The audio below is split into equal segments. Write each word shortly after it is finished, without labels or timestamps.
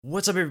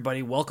What's up,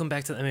 everybody? Welcome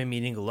back to the MMA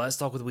Meeting. Let's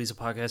Talk with Weasel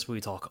podcast, where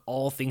we talk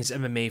all things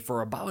MMA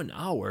for about an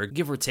hour,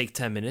 give or take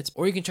 10 minutes.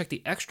 Or you can check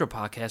the extra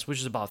podcast, which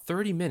is about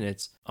 30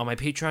 minutes, on my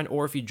Patreon,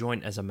 or if you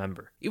join as a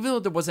member. Even though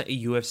there wasn't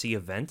a UFC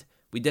event,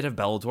 we did have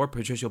Bellator,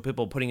 Patricio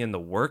Pitbull putting in the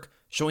work,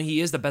 showing he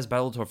is the best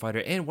Bellator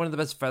fighter and one of the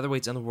best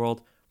featherweights in the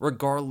world,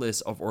 regardless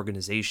of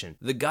organization.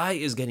 The guy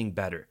is getting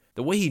better.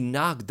 The way he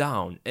knocked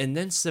down and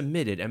then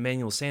submitted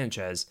Emmanuel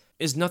Sanchez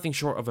is nothing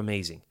short of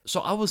amazing.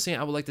 So I was saying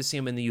I would like to see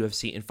him in the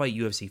UFC and fight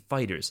UFC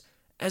fighters.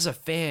 As a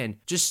fan,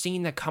 just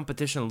seeing that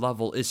competition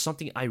level is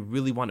something I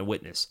really want to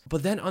witness.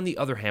 But then on the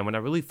other hand, when I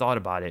really thought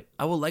about it,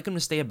 I would like him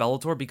to stay at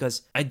Bellator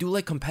because I do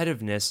like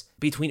competitiveness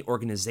between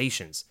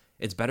organizations.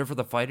 It's better for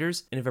the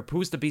fighters, and if it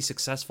proves to be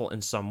successful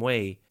in some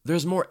way,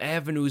 there's more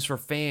avenues for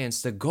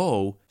fans to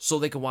go so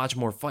they can watch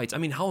more fights. I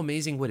mean, how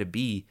amazing would it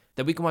be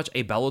that we can watch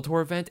a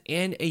Bellator event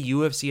and a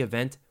UFC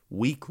event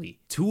weekly?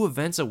 2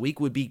 events a week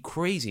would be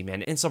crazy,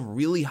 man, and some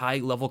really high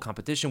level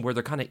competition where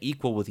they're kind of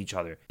equal with each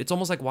other. It's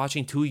almost like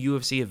watching 2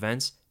 UFC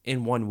events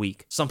in 1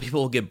 week. Some people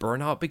will get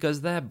burnt out because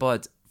of that,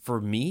 but for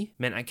me,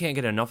 man, I can't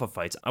get enough of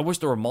fights. I wish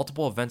there were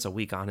multiple events a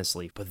week,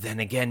 honestly. But then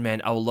again,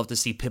 man, I would love to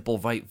see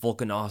Pitbull fight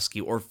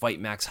Volkanovski or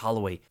fight Max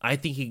Holloway. I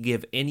think he could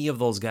give any of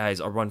those guys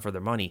a run for their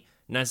money.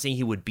 Not saying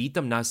he would beat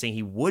them, not saying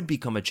he would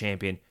become a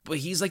champion, but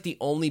he's like the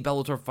only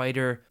Bellator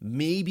fighter,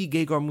 maybe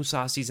Gegard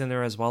Mousasi's in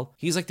there as well.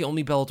 He's like the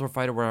only Bellator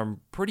fighter where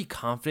I'm pretty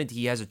confident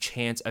he has a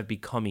chance of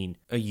becoming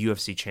a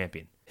UFC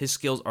champion. His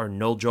skills are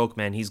no joke,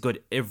 man. He's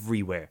good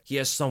everywhere. He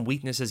has some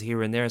weaknesses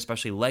here and there,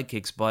 especially leg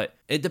kicks, but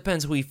it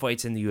depends who he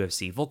fights in the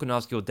UFC.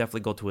 Volkanovski will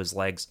definitely go to his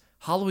legs.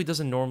 Holloway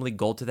doesn't normally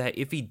go to that.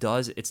 If he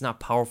does, it's not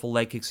powerful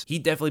leg kicks.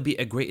 He'd definitely be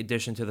a great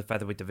addition to the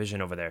featherweight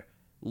division over there.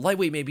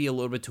 Lightweight may be a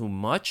little bit too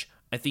much.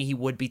 I think he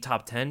would be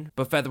top 10,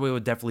 but featherweight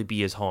would definitely be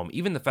his home.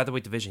 Even the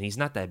featherweight division, he's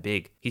not that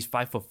big. He's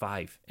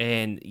 5'5",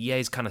 and yeah,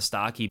 he's kind of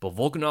stocky, but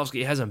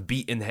Volkanovski has him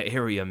beat in that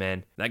area,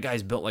 man. That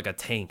guy's built like a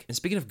tank. And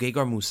speaking of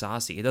Gegard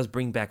Mousasi, it does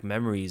bring back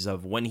memories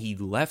of when he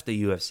left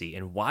the UFC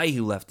and why he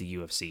left the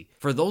UFC.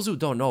 For those who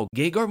don't know,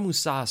 Gegard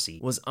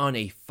Mousasi was on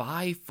a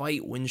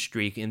 5-fight win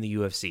streak in the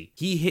UFC.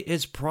 He hit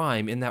his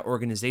prime in that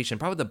organization,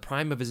 probably the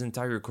prime of his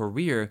entire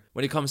career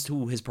when it comes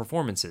to his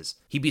performances.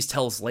 He beats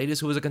Telis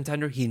Laitis, who was a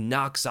contender. He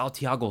knocks out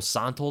Thiago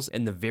Santos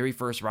in the very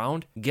first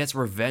round, gets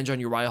revenge on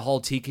Uriah Hall,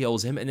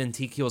 TKOs him, and then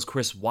TKOs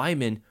Chris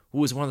Weidman, who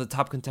was one of the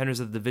top contenders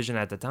of the division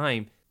at the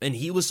time, and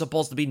he was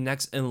supposed to be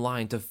next in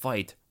line to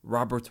fight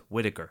Robert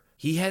Whittaker.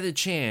 He had a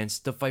chance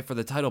to fight for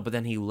the title, but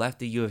then he left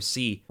the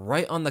UFC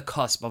right on the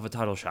cusp of a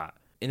title shot.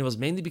 And it was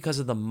mainly because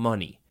of the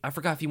money. I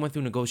forgot if he went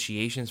through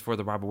negotiations for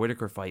the Robert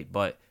Whittaker fight,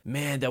 but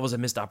man, that was a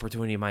missed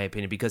opportunity in my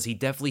opinion, because he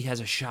definitely has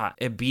a shot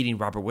at beating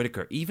Robert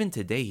Whittaker. Even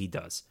today he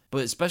does.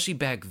 But especially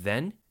back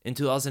then, in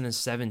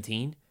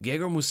 2017,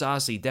 Gegard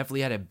Mousasi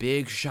definitely had a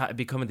big shot at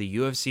becoming the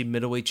UFC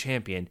middleweight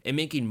champion and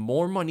making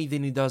more money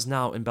than he does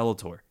now in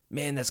Bellator.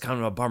 Man, that's kind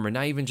of a bummer.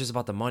 Not even just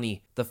about the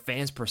money, the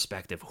fans'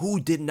 perspective. Who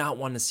did not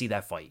want to see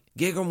that fight?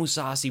 Gegard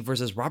Mousasi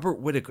versus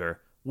Robert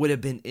Whittaker would have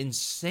been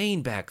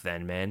insane back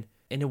then, man.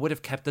 And it would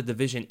have kept the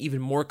division even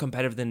more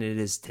competitive than it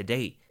is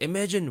today.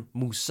 Imagine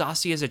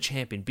Mousasi as a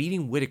champion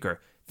beating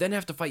Whittaker, then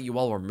have to fight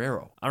Yoel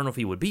Romero. I don't know if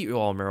he would beat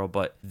Yoel Romero,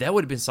 but that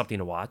would have been something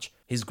to watch.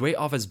 He's great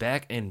off his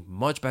back and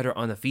much better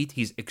on the feet.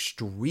 He's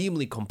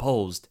extremely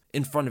composed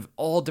in front of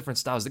all different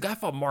styles. The guy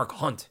fought Mark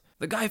Hunt.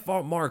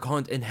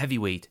 In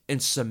heavyweight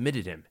and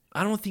submitted him.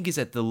 I don't think he's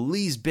at the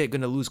least bit going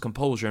to lose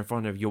composure in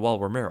front of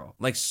Yoel Romero,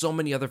 like so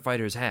many other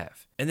fighters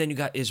have. And then you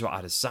got Israel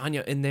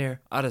Adesanya in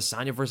there.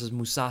 Adesanya versus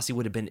Mousasi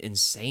would have been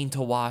insane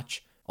to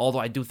watch. Although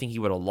I do think he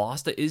would have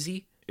lost to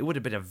Izzy. It would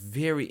have been a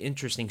very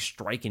interesting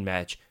striking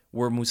match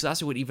where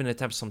Mousasi would even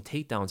attempt some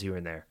takedowns here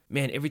and there.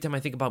 Man, every time I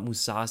think about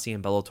Mousasi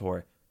and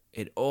Bellator,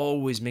 it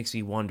always makes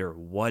me wonder,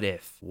 what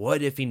if?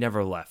 What if he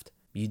never left?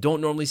 You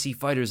don't normally see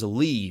fighters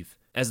leave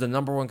as the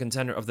number 1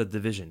 contender of the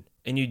division.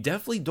 And you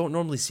definitely don't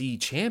normally see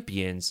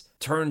champions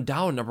turn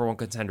down number 1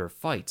 contender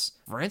fights.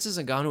 Francis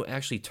Ngannou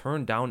actually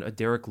turned down a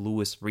Derek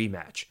Lewis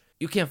rematch.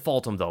 You can't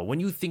fault him though. When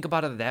you think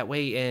about it that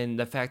way, and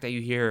the fact that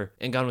you hear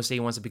Ngannou say he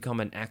wants to become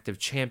an active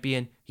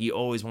champion, he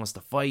always wants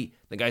to fight,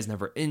 the guy's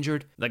never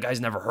injured, the guy's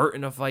never hurt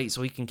in a fight,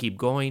 so he can keep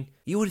going.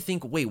 You would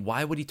think, wait,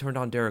 why would he turn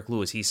down Derek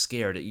Lewis? He's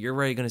scared. You're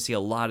already going to see a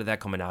lot of that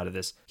coming out of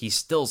this. He's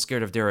still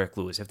scared of Derek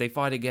Lewis. If they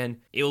fight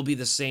again, it will be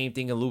the same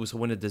thing and Lewis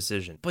will win a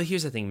decision. But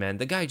here's the thing, man.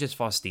 The guy just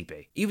fought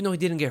Stipe. Even though he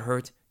didn't get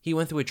hurt, he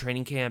went through a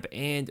training camp,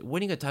 and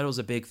winning a title is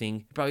a big thing.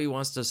 He probably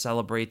wants to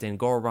celebrate and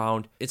go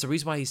around. It's the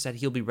reason why he said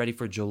he'll be ready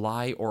for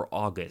July or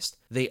August.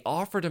 They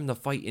offered him the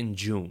fight in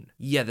June.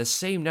 Yeah, the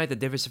same night that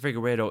Davis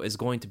Figueiredo is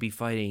going to be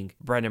fighting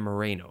Brandon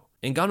Moreno.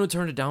 Ngannou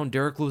turned it down.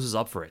 Derek Lewis is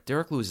up for it.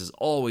 Derek Lewis is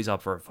always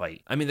up for a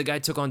fight. I mean, the guy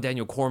took on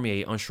Daniel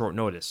Cormier on short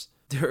notice.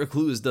 Derek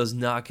Lewis does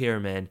not care,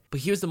 man. But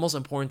here's the most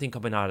important thing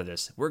coming out of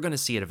this. We're going to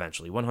see it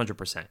eventually,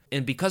 100%.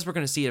 And because we're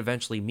going to see it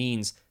eventually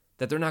means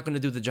that they're not going to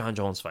do the John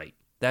Jones fight.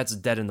 That's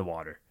dead in the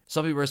water.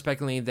 Some people are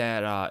speculating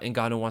that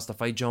Ngannou wants to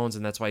fight Jones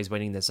and that's why he's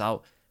waiting this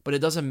out. But it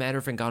doesn't matter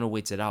if Ngannou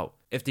waits it out.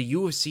 if the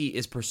UFC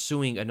is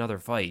pursuing another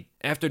fight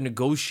after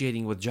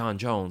negotiating with Jon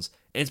Jones,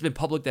 and it's been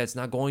public that it's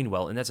not going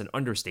well, and that's an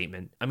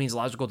understatement. I mean, it's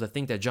logical to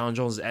think that Jon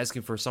Jones is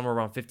asking for somewhere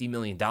around $50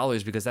 million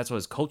because that's what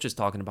his coach is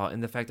talking about,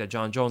 and the fact that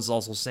Jon Jones is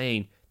also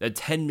saying that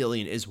 $10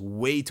 million is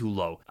way too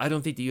low. I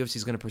don't think the UFC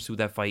is going to pursue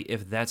that fight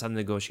if that's how the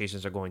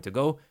negotiations are going to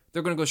go.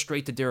 They're going to go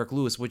straight to Derek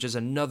Lewis, which is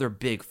another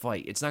big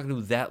fight. It's not going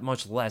to do that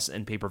much less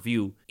in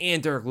pay-per-view,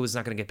 and Derek Lewis is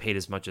not going to get paid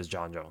as much as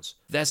Jon Jones.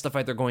 That's the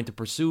fight they're going to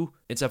pursue.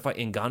 It's a fight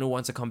Ngannou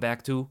wants to come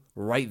back to,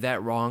 right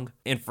that wrong,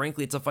 and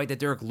frankly, it's a fight that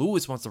Derek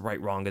Lewis wants to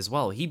right wrong as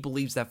well. He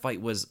believes that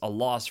fight was a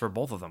loss for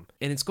both of them,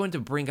 and it's going to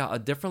bring out a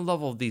different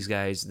level of these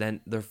guys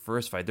than their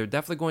first fight. They're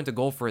definitely going to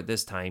go for it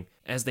this time,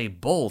 as they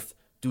both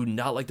do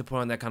not like to put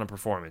on that kind of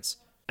performance.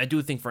 I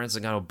do think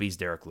Francis Ngannou beats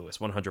Derek Lewis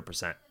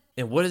 100%.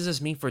 And what does this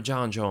mean for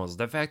Jon Jones?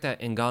 The fact that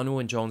Ngannou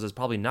and Jones is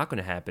probably not going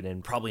to happen,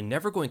 and probably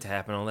never going to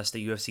happen unless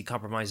the UFC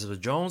compromises with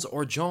Jones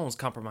or Jones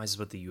compromises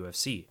with the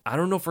UFC. I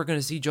don't know if we're going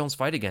to see Jones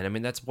fight again. I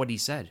mean, that's what he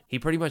said. He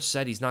pretty much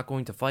said he's not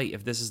going to fight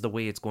if this is the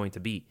way it's going to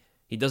be.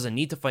 He doesn't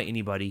need to fight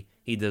anybody.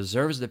 He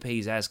deserves the pay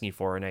he's asking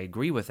for, and I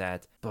agree with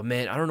that. But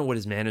man, I don't know what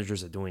his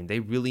managers are doing.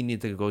 They really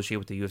need to negotiate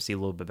with the UFC a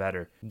little bit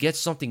better. Get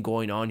something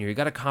going on here. You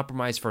got to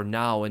compromise for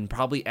now and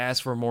probably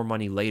ask for more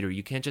money later.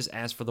 You can't just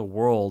ask for the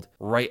world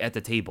right at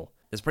the table.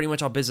 That's pretty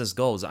much how business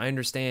goes. I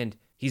understand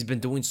he's been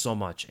doing so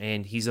much,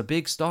 and he's a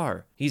big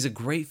star. He's a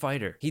great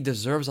fighter. He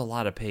deserves a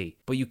lot of pay,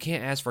 but you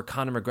can't ask for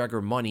Conor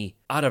McGregor money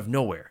out of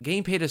nowhere.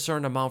 Getting paid a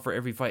certain amount for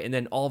every fight, and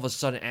then all of a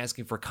sudden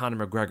asking for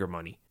Conor McGregor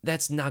money.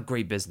 That's not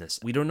great business.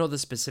 We don't know the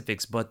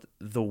specifics, but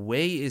the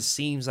way it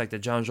seems like the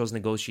Jon Jones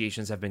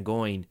negotiations have been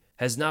going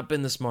has not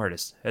been the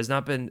smartest, has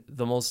not been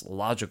the most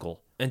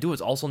logical. And dude,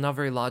 it's also not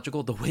very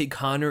logical the way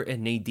Conor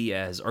and Nate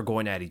Diaz are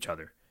going at each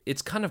other.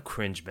 It's kind of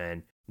cringe,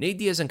 man. Nate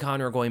Diaz and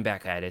Conor are going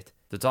back at it.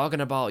 They're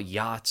talking about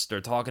yachts,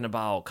 they're talking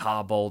about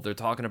Cabo, they're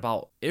talking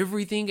about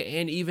everything,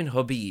 and even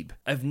Khabib.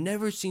 I've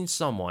never seen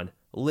someone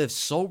live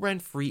so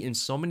rent-free in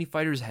so many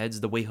fighters'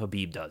 heads the way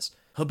Khabib does.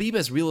 Khabib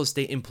has real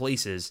estate in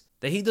places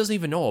that he doesn't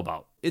even know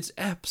about. It's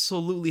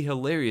absolutely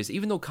hilarious.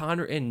 Even though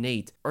Conor and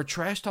Nate are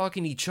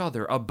trash-talking each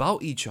other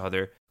about each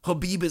other,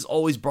 Khabib is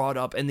always brought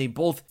up, and they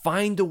both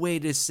find a way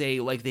to say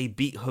like they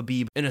beat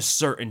Khabib in a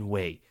certain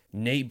way.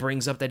 Nate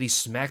brings up that he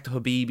smacked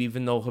Khabib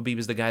even though Khabib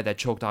is the guy that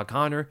choked out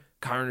Conor.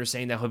 Conor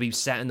saying that Khabib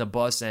sat in the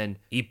bus and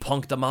he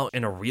punked him out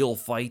in a real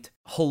fight.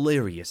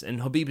 Hilarious.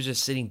 And Khabib is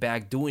just sitting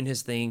back doing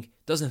his thing.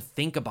 Doesn't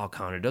think about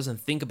Conor. Doesn't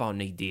think about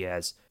Nate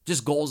Diaz.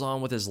 Just goes on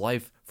with his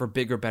life for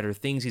bigger, better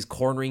things. He's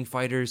cornering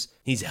fighters.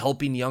 He's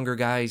helping younger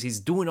guys.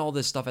 He's doing all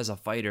this stuff as a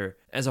fighter,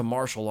 as a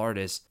martial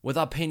artist,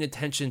 without paying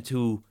attention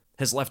to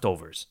his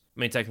leftovers. I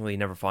mean, technically he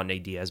never fought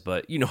Nate Diaz,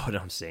 but you know what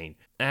I'm saying.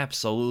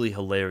 Absolutely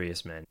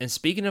hilarious, man. And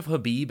speaking of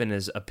Khabib and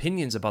his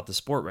opinions about the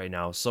sport right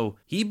now, so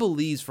he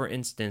believes, for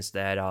instance,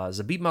 that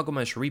Zabit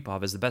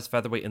Magomedsharipov is the best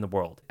featherweight in the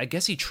world. I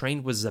guess he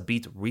trained with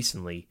Zabit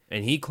recently,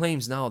 and he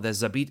claims now that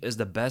Zabit is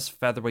the best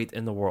featherweight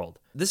in the world.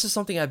 This is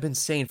something I've been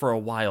saying for a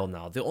while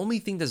now. The only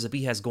thing that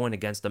Zabit has going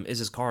against him is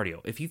his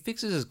cardio. If he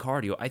fixes his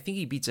cardio, I think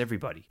he beats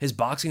everybody. His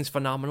boxing's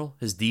phenomenal.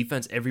 His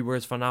defense everywhere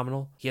is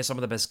phenomenal. He has some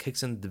of the best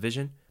kicks in the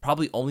division,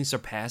 probably only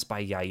surpassed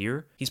by Yair.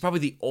 He's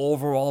probably the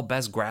overall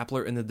best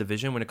grappler in the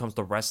division when it comes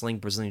to wrestling,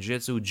 Brazilian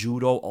Jiu-Jitsu,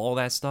 judo, all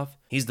that stuff.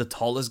 He's the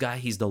tallest guy.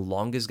 He's the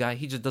longest guy.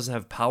 He just doesn't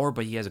have power,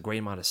 but he has a great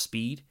amount of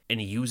speed, and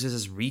he uses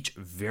his reach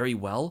very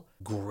well.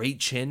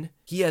 Great chin.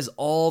 He has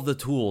all the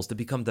tools to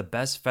become the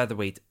best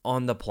featherweight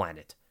on the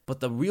planet. But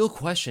the real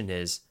question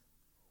is,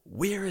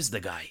 where is the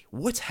guy?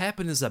 What's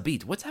happened to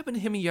Zabit? What's happened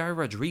to him and Yair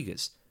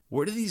Rodriguez?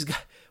 Where did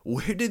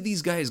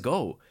these guys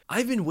go?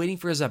 I've been waiting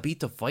for Zabit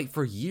to fight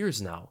for years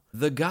now.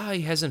 The guy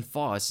hasn't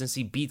fought since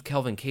he beat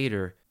Calvin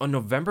Kattar on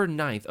November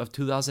 9th of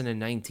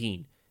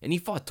 2019. And he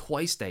fought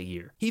twice that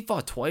year. He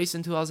fought twice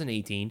in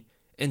 2018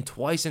 and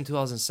twice in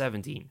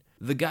 2017.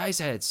 The guy's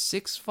had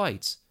 6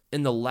 fights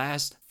in the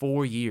last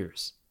 4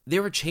 years. They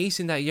were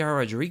chasing that Yair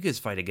Rodriguez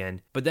fight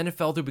again, but then it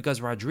fell through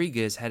because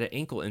Rodriguez had an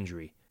ankle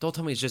injury. Don't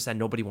tell me it's just that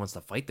nobody wants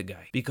to fight the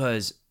guy,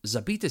 because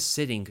Zabit is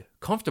sitting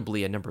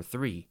comfortably at number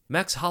 3.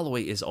 Max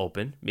Holloway is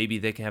open. Maybe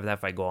they can have that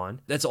fight go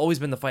on. That's always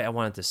been the fight I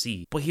wanted to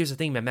see. But here's the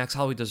thing, man. Max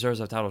Holloway deserves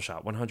a title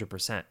shot,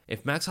 100%.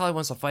 If Max Holloway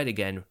wants to fight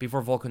again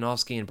before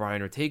Volkanovski and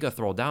Brian Ortega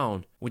throw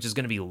down, which is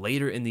going to be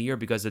later in the year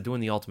because they're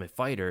doing the Ultimate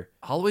Fighter,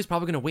 Holloway's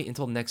probably going to wait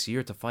until next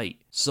year to fight.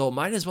 So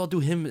might as well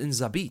do him and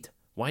Zabit.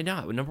 Why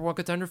not? A number 1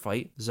 contender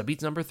fight.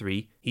 Zabit's number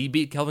 3. He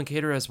beat Calvin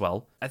Kattar as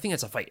well. I think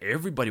that's a fight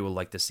everybody would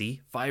like to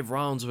see. 5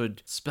 rounds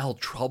would spell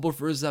trouble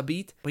for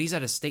Zabit, but he's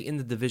at a state in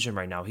the division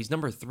right now. He's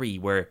number 3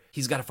 where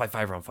he's got to fight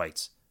 5-round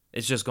fights.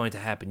 It's just going to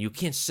happen. You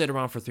can't sit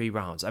around for 3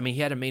 rounds. I mean,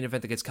 he had a main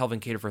event against Calvin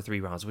Kattar for 3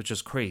 rounds, which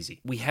is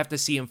crazy. We have to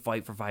see him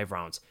fight for 5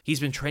 rounds.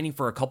 He's been training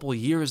for a couple of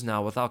years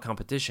now without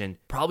competition,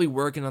 probably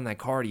working on that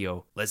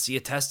cardio. Let's see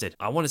it tested.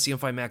 I want to see him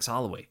fight Max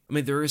Holloway. I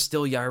mean, there is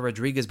still Yair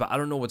Rodriguez, but I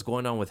don't know what's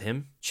going on with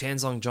him. Chan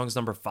Sung Jung's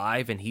number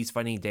 5, and he's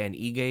fighting Dan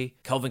Ige.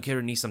 Calvin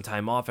Kattar needs some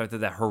time off after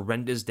that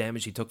horrendous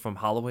damage he took from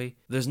Holloway.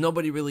 There's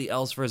nobody really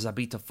else for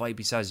Zabit to fight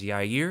besides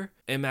Yair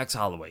and Max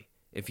Holloway.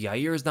 If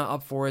Yair is not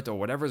up for it or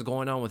whatever's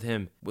going on with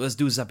him, let's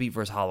do Zabit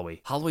versus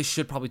Holloway. Holloway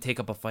should probably take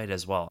up a fight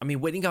as well. I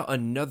mean, waiting out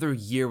another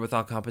year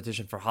without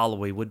competition for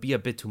Holloway would be a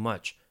bit too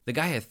much. The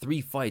guy had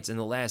 3 fights in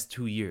the last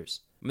 2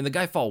 years. I mean, the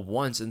guy fought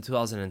once in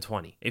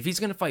 2020. If he's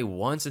going to fight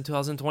once in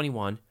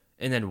 2021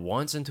 and then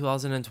once in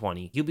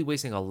 2020, he'll be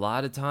wasting a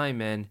lot of time,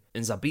 man.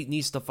 And Zabit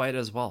needs to fight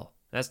as well.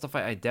 That's the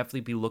fight I'd definitely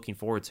be looking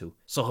forward to.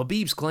 So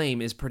Khabib's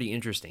claim is pretty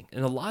interesting.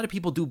 And a lot of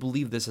people do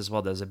believe this as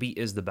well, that Zabit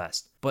is the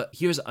best. But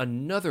here's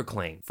another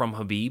claim from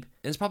Khabib,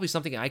 and it's probably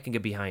something I can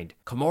get behind.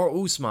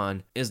 Kamaru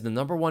Usman is the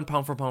 #1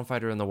 pound-for-pound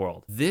fighter in the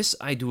world. This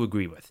I do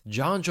agree with.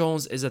 Jon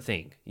Jones is a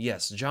thing.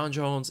 Yes, Jon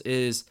Jones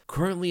is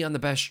currently on the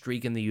best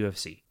streak in the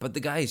UFC. But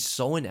the guy is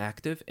so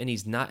inactive and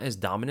he's not as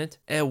dominant.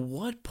 At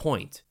what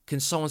point can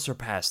someone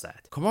surpass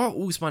that?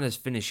 Kamaru Usman is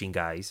finishing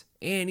guys,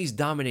 and he's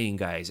dominating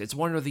guys. It's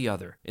one or the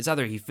other. It's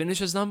either he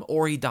finishes them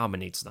or he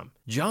dominates them.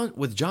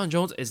 With Jon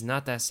Jones, it's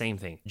not that same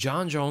thing.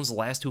 Jon Jones'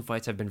 last 2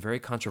 fights have been very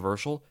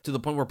controversial to the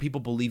point where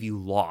people believe he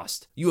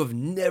lost. You have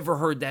never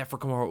heard that for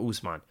Kamaru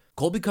Usman.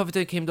 Colby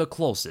Covington came the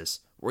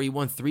closest, where he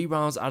won 3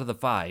 rounds out of the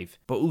 5,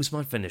 but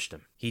Usman finished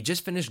him. He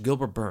just finished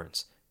Gilbert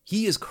Burns.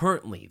 He is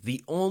currently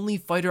the only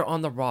fighter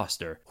on the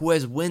roster who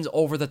has wins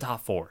over the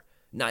top 4.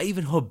 Not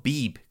even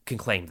Khabib can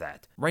claim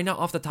that. Right now,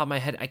 off the top of my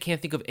head, I can't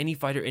think of any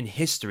fighter in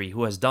history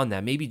who has done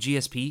that. Maybe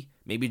GSP,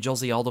 maybe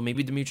Jose Aldo,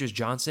 maybe Demetrius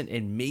Johnson,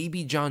 and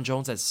maybe Jon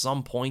Jones at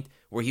some point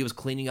where he was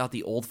cleaning out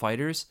the old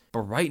fighters. But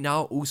right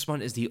now,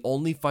 Usman is the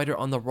only fighter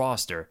on the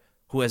roster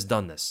who has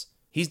done this.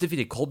 He's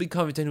defeated Colby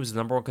Covington, who's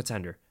the #1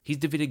 contender. He's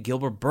defeated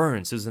Gilbert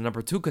Burns, who's the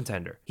 #2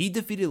 contender. He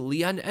defeated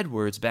Leon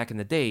Edwards back in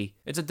the day.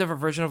 It's a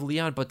different version of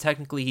Leon, but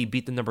technically he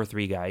beat the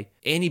 #3 guy.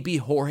 And he beat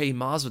Jorge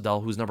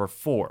Masvidal, who's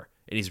 #4.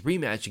 And he's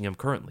rematching him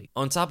currently.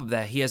 On top of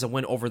that, he has a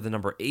win over the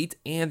 #8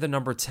 and the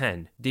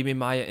 #10, Damian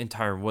Maia and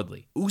Tyron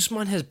Woodley.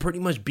 Usman has pretty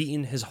much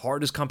beaten his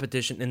hardest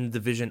competition in the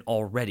division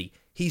already.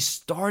 He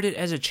started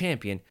as a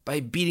champion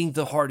by beating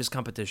the hardest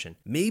competition.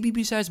 Maybe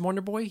besides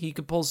Wonder Boy, he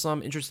could pull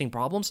some interesting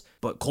problems,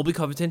 but Colby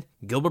Covington,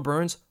 Gilbert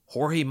Burns,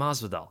 Jorge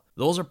Masvidal,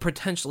 those are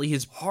potentially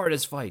his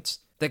hardest fights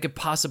that could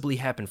possibly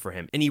happen for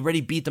him, and he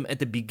already beat them at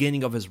the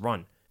beginning of his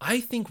run. I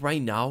think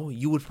right now,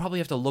 you would probably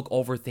have to look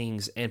over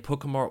things and put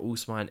Kamaru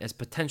Usman as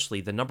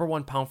potentially the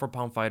 #1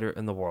 pound-for-pound fighter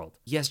in the world.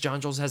 Yes,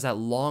 Jon Jones has that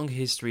long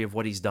history of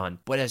what he's done,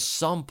 but at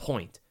some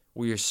point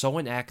where you're so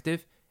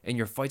inactive and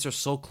your fights are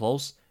so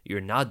close, you're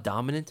not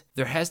dominant,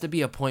 there has to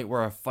be a point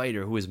where a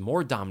fighter who is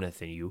more dominant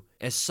than you,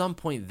 at some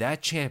point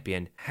that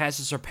champion has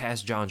to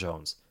surpass Jon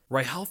Jones.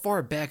 Right, how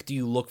far back do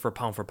you look for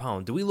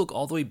pound? Do we look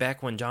all the way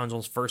back when Jon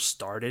Jones first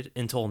started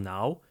until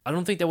now? I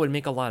don't think that would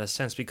make a lot of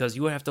sense because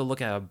you would have to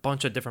look at a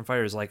bunch of different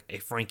fighters like a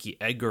Frankie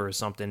Edgar or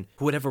something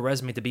who would have a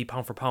resume to be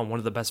pound for pound one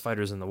of the best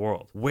fighters in the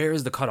world. Where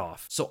is the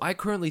cutoff? So I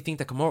currently think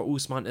that Kamaru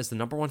Usman is the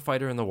 #1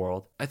 fighter in the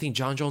world. I think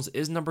Jon Jones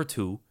is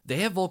 #2. They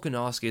have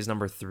Volkanovski as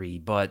 #3,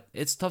 but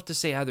it's tough to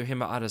say either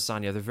him or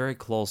Adesanya. They're very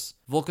close.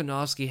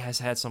 Volkanovski has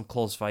had some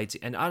close fights,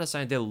 and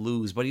Adesanya did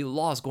lose, but he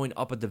lost going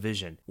up a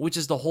division, which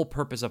is the whole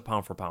purpose of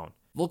pound for pound.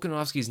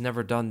 Volkanovski's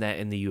never done that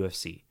in the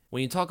UFC.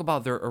 When you talk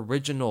about their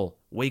original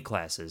weight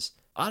classes,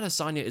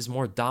 Adesanya is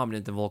more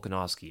dominant than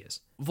Volkanovski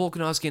is.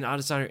 Volkanovski and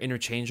Adesanya are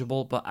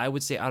interchangeable, but I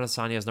would say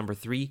Adesanya is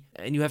 #3,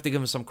 and you have to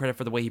give him some credit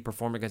for the way he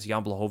performed against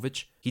Jan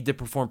Blachowicz. He did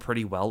perform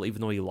pretty well, even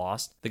though he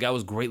lost. The guy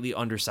was greatly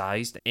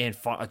undersized and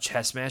fought a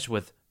chess match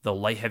with the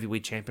light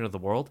heavyweight champion of the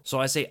world. So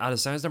I say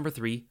Adesanya's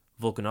 #3,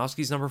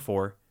 Volkanovski's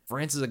 #4,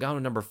 Francis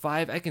Ngannou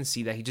 #5, I can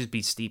see that he just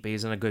beat Stipe,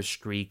 he's on a good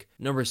streak.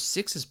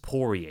 #6 is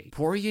Poirier.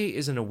 Poirier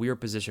is in a weird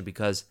position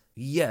because,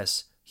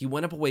 yes, he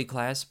went up a weight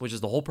class, which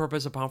is the whole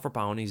purpose of pound for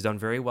pound. He's done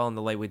very well in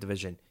the lightweight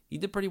division. He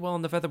did pretty well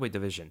in the featherweight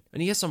division.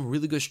 And he has some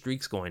really good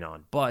streaks going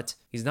on. But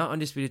he's not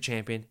undisputed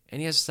champion,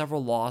 and he has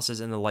several losses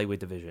in the lightweight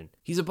division.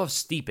 He's above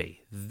Stipe.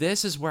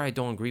 This is where I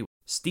don't agree with.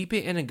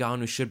 Stipe and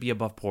Ngannou should be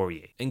above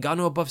Poirier.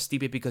 Ngannou above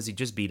Stipe because he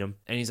just beat him,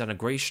 and he's on a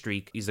great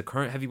streak. He's the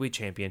current heavyweight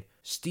champion.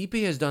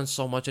 Stipe has done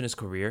so much in his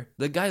career.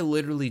 The guy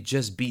literally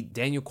just beat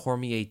Daniel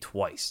Cormier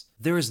twice.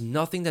 There is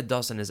nothing that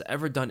Dustin has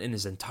ever done in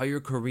his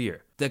entire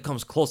career that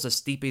comes close to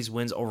Stipe's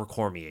wins over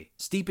Cormier.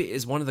 Stipe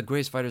is one of the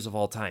greatest fighters of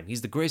all time.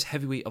 He's the greatest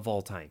heavyweight of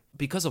all time.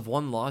 Because of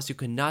one loss, you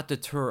cannot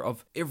deter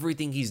of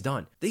everything he's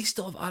done. They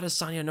still have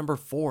Adesanya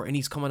 #4, and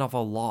he's coming off a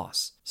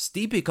loss.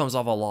 Stipe comes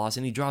off a loss,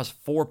 and he draws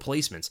 4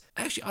 placements.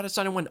 Actually,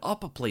 Adesanya went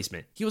up a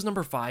placement. He was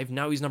 #5,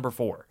 now he's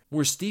 #4.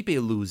 Where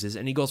Stipe loses,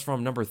 and he goes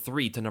from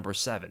 #3 to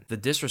 #7. The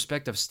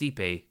disrespect of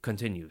Stipe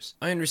continues.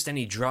 I understand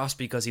he drops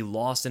because he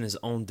lost in his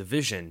own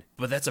division,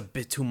 but that's a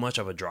bit too much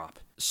of a drop.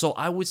 So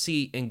I would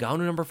see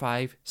Ngannou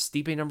 #5,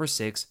 Stipe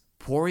 #6,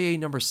 Poirier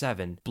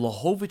 #7,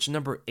 Blachowicz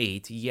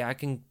 #8. Yeah, I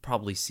can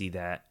probably see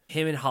that.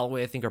 Him and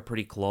Holloway I think are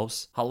pretty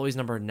close. Holloway's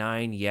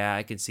 #9. Yeah,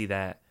 I can see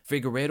that.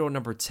 Figueiredo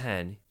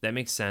 #10. That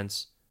makes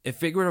sense. If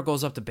Figueiredo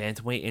goes up to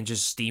bantamweight and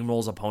just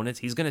steamrolls opponents,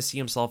 he's going to see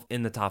himself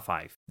in the top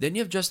 5. Then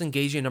you have Justin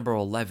Gaethje at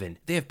 #11.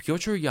 They have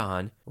Petr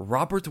Yan,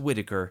 Robert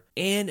Whittaker,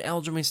 and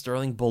Aljamain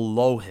Sterling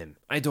below him.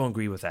 I don't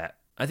agree with that.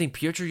 I think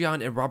Petr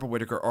Yan and Robert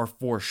Whittaker are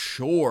for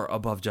sure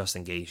above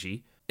Justin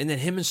Gaethje. And then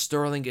him and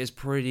Sterling is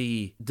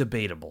pretty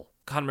debatable.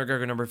 Conor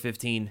McGregor number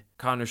 15.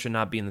 Conor should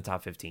not be in the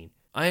top 15.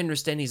 I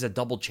understand he's a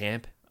double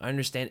champ. I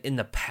understand in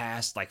the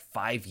past, like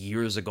 5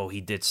 years ago,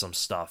 he did some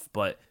stuff,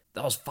 but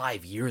that was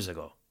 5 years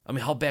ago. I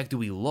mean, how back do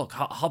we look?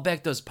 How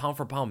back does pound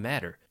for pound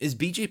matter? Is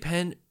BJ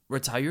Penn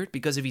retired?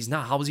 Because if he's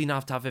not, how is he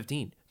not top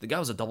 15? The guy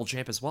was a double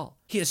champ as well.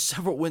 He has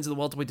several wins in the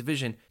welterweight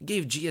division,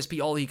 gave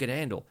GSP all he could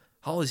handle.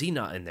 How is he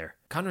not in there?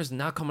 Conor's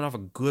not coming off a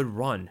good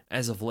run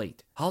as of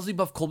late. How's he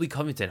above Colby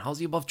Covington? How's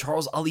he above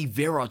Charles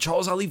Oliveira?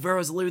 Charles Oliveira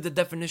is literally the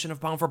definition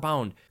of pound for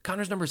pound.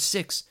 Conor's number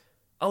 6.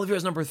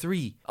 Oliveira's number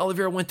 3.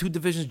 Oliveira went 2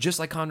 divisions just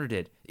like Conor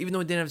did. Even though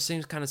he didn't have the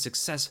same kind of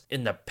success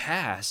in the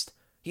past,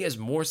 he has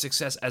more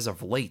success as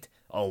of late.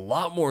 A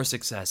lot more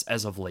success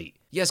as of late.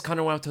 Yes,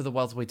 Conor went up to the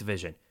welterweight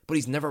division, but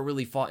he's never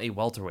really fought a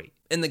welterweight.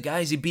 And the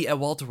guys he beat at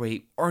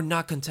welterweight are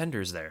not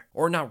contenders there,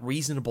 or not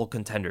reasonable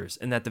contenders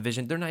in that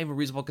division. They're not even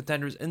reasonable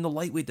contenders in the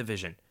lightweight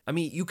division. I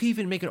mean, you could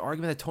even make an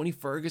argument that Tony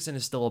Ferguson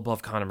is still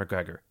above Conor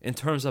McGregor in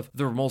terms of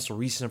their most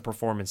recent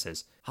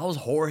performances. How is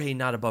Jorge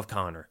not above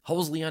Conor? How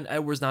is Leon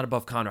Edwards not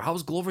above Conor? How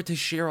is Glover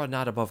Teixeira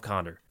not above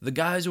Conor? The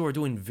guys who are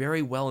doing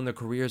very well in their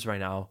careers right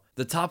now,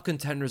 the top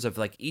contenders of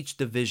like each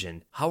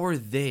division, how are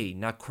they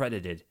not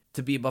credited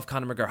to be above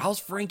Conor McGregor? How's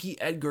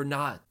Frankie Edgar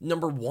not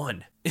number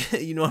 1?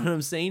 You know what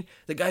I'm saying?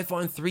 The guy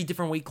fought in 3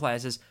 different weight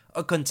classes,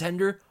 a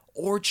contender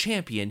or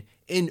champion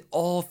in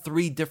all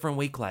 3 different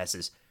weight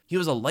classes. He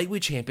was a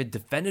lightweight champion,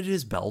 defended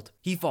his belt.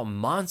 He fought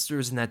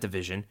monsters in that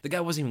division. The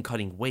guy wasn't even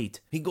cutting weight.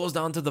 He goes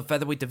down to the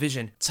featherweight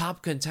division,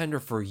 top contender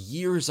for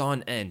years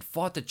on end,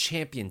 fought the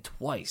champion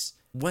twice,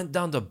 went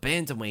down to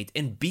bantamweight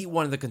and beat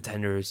one of the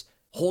contenders,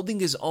 holding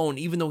his own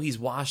even though he's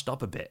washed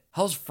up a bit.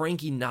 How's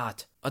Frankie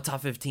not a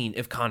top 15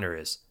 if Conor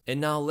is? And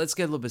now let's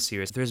get a little bit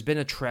serious. There's been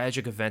a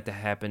tragic event that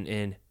happened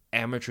in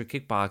amateur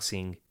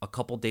kickboxing a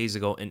couple days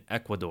ago in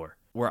Ecuador,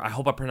 where I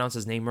hope I pronounce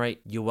his name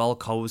right, Yoel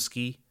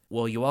Kowiski.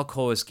 Well, Yoel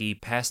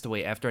Kowiski passed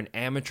away after an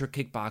amateur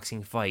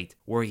kickboxing fight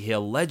where he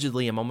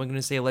allegedly, I'm only going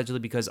to say allegedly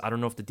because I don't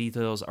know if the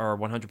details are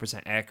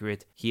 100%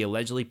 accurate, he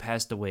allegedly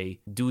passed away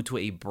due to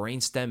a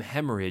brainstem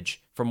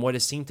hemorrhage from what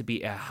is seen to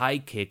be a high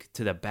kick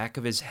to the back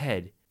of his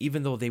head,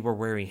 even though they were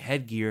wearing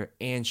headgear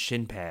and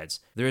shin pads.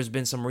 There has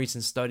been some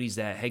recent studies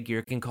that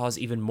headgear can cause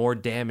even more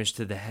damage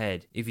to the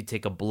head if you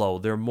take a blow.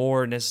 They're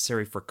more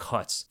necessary for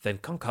cuts than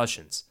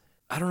concussions.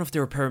 I don't know if they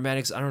were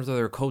paramedics, I don't know if they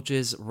were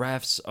coaches,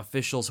 refs,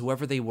 officials,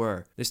 whoever they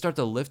were. They start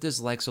to lift his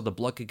leg so the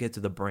blood could get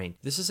to the brain.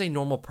 This is a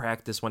normal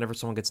practice whenever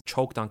someone gets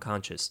choked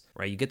unconscious,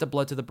 right? You get the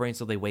blood to the brain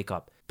so they wake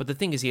up. But the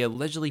thing is, he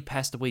allegedly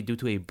passed away due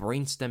to a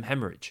brainstem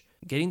hemorrhage.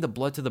 Getting the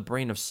blood to the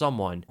brain of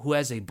someone who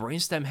has a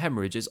brainstem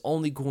hemorrhage is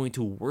only going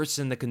to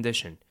worsen the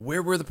condition.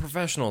 Where were the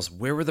professionals?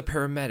 Where were the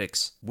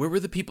paramedics? Where were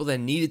the people that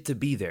needed to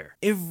be there?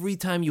 Every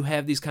time you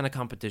have these kind of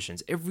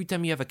competitions, every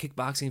time you have a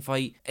kickboxing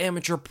fight,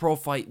 amateur pro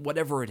fight,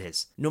 whatever it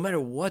is, no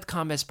matter what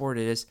combat sport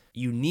it is,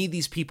 you need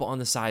these people on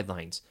the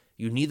sidelines.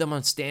 You need them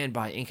on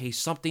standby in case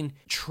something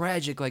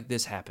tragic like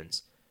this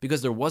happens.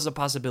 Because there was a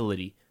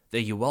possibility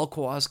that Yoel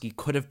Kowiski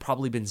could have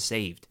probably been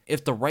saved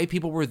if the right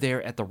people were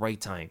there at the right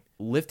time.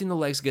 Lifting the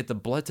legs to get the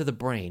blood to the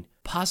brain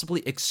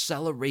possibly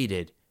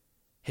accelerated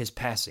his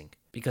passing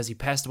because he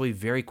passed away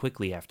very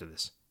quickly after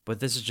this. But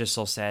this is just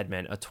so sad,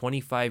 man. A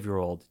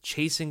 25-year-old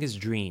chasing his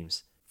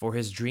dreams for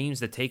his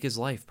dreams that take his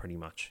life, pretty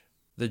much.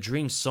 The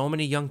dreams so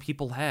many young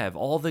people have.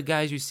 All the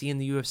guys you see in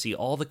the UFC,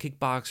 all the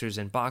kickboxers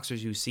and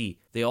boxers you see,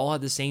 they all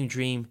had the same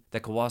dream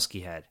that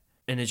Kowiski had.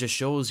 And it just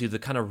shows you the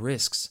kind of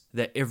risks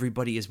that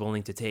everybody is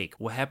willing to take.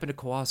 What happened to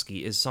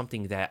Kowiski is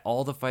something that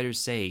all the fighters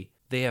say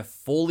they have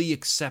fully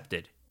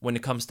accepted when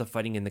it comes to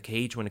fighting in the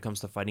cage, when it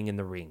comes to fighting in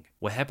the ring.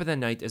 What happened that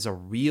night is a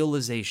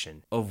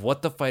realization of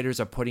what the fighters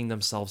are putting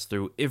themselves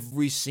through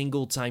every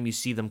single time you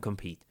see them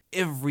compete.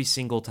 Every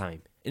single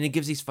time. And it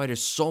gives these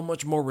fighters so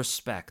much more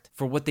respect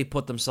for what they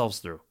put themselves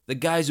through. The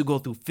guys who go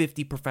through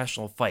 50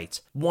 professional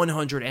fights,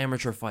 100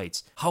 amateur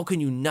fights. How can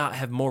you not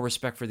have more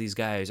respect for these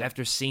guys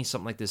after seeing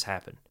something like this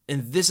happen?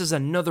 And this is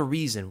another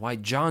reason why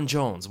Jon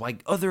Jones, why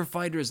other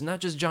fighters, not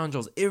just Jon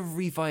Jones,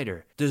 every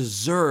fighter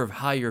deserve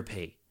higher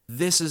pay.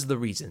 This is the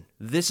reason.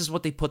 This is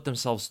what they put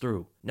themselves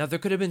through. Now, there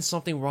could have been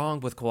something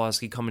wrong with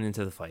Kowiski coming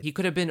into the fight. He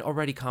could have been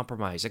already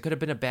compromised. It could have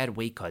been a bad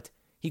weight cut.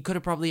 He could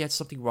have probably had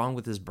something wrong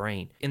with his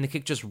brain, and the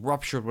kick just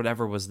ruptured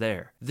whatever was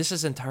there. This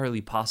is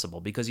entirely possible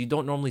because you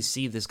don't normally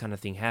see this kind of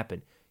thing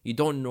happen. You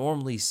don't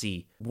normally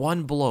see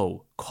one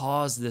blow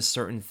cause this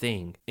certain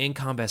thing in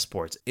combat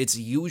sports. It's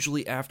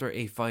usually after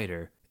a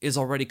fighter is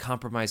already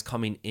compromised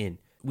coming in.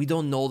 We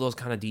don't know those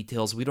kind of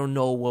details. We don't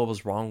know what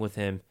was wrong with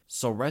him.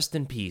 So rest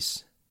in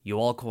peace,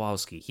 Yoel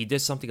Kowiski. He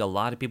did something a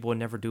lot of people would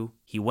never do.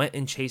 He went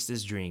and chased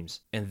his dreams.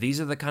 And these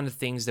are the kind of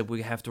things that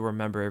we have to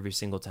remember every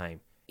single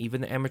time.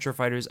 Even the amateur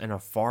fighters in a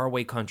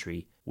faraway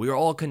country, we're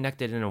all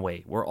connected in a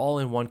way. We're all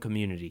in one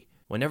community.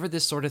 Whenever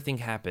this sort of thing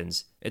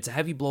happens, it's a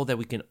heavy blow that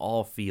we can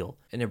all feel,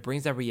 and it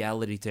brings that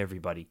reality to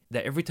everybody,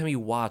 that every time you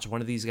watch one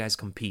of these guys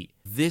compete,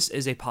 this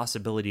is a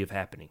possibility of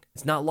happening.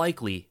 It's not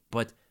likely,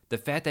 but the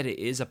fact that it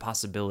is a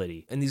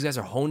possibility, and these guys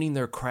are honing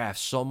their craft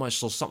so much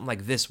so something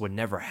like this would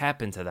never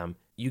happen to them,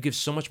 you give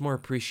so much more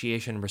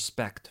appreciation and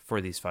respect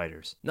for these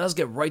fighters. Now let's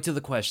get right to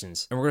the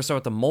questions. And we're going to start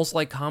with the most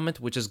liked comment,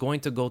 which is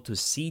going to go to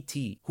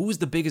CT. Who is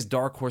the biggest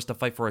dark horse to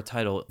fight for a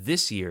title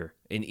this year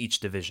in each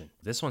division?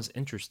 This one's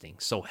interesting.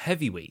 So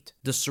heavyweight.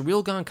 Does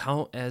Ciryl Gane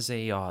count as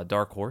a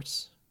dark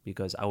horse?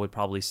 Because I would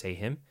probably say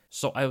him.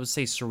 So I would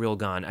say Ciryl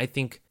Gane. I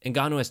think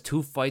Ngannou has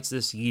 2 fights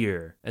this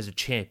year as a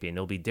champion.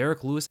 It'll be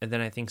Derek Lewis and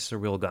then I think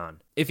Ciryl Gane.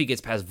 If he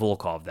gets past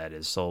Volkov, that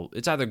is. So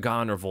it's either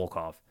Gane or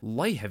Volkov.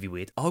 Light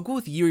heavyweight, I'll go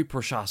with Yuri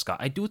Prochazka.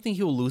 I do think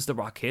he'll lose to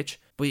Rakic,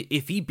 but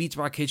if he beats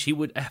Rakic, he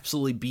would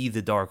absolutely be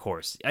the dark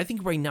horse. I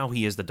think right now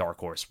he is the dark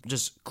horse.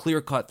 Just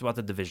clear cut throughout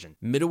the division.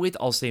 Middleweight,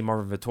 I'll say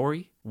Marvin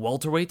Vettori.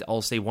 Welterweight,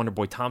 I'll say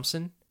Wonderboy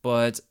Thompson.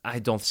 But I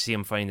don't see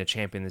him fighting the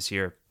champion this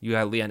year. You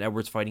got Leon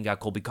Edwards fighting, got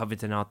Colby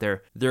Covington out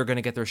there. They're going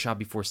to get their shot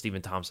before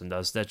Stephen Thompson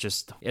does. That's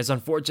just, as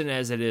unfortunate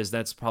as it is,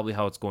 that's probably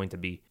how it's going to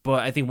be.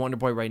 But I think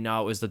Wonderboy right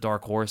now is the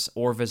dark horse,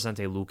 or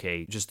Vicente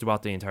Luque, just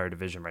throughout the entire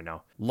division right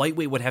now.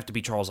 Lightweight would have to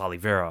be Charles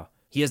Oliveira.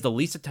 He has the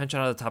least attention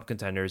out of the top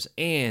contenders,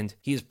 and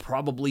he is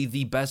probably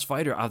the best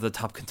fighter out of the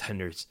top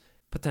contenders.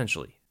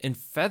 Potentially. In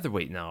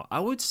featherweight now,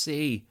 I would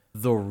say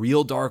the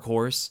real dark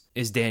horse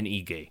is Dan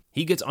Ige.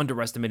 He gets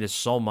underestimated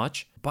so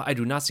much, but I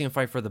do not see him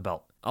fight for the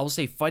belt. I will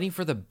say fighting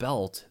for the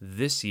belt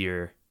this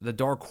year, the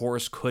dark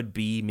horse could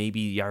be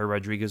maybe Yair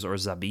Rodriguez or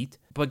Zabit.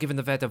 But given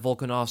the fact that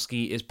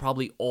Volkanovski is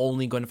probably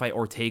only going to fight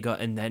Ortega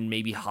and then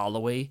maybe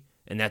Holloway,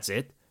 and that's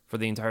it for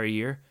the entire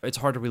year, it's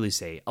hard to really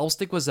say. I'll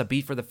stick with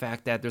Zabit for the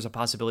fact that there's a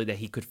possibility that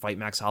he could fight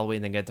Max Holloway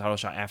and then get a title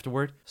shot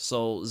afterward.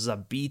 So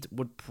Zabit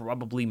would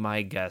probably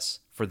my guess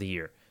for the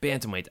year.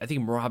 Bantamweight, I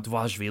think Merab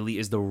Dvalishvili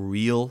is the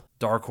real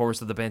dark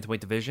horse of the bantamweight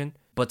division.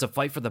 But to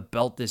fight for the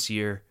belt this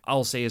year,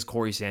 I'll say is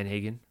Corey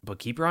Sandhagen. But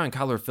keep your eye on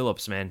Kyler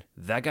Phillips, man.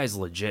 That guy's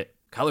legit.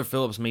 Kyler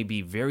Phillips may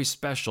be very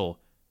special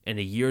in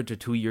a year to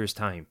 2 years'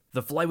 time.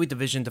 The flyweight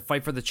division to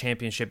fight for the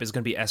championship is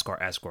going to be Askar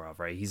Askarov,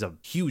 right? He's a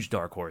huge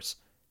dark horse.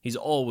 He's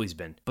always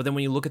been. But then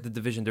when you look at the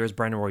division, there's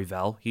Brandon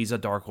Royval. He's a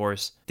dark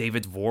horse.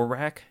 David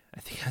Vorak, I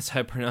think that's how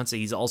I pronounce it.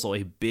 He's also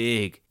a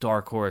big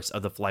dark horse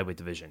of the flyweight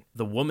division.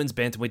 The women's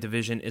bantamweight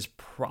division is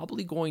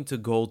probably going to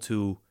go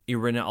to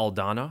Irina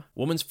Aldana.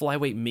 Women's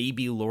flyweight may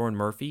be Lauren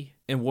Murphy.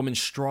 And women's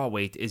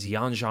strawweight is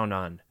Yan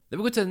Xiaonan. Then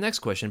we go to the next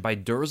question by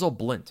Durzel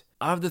Blint.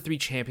 Out of the 3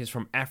 champions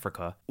from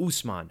Africa,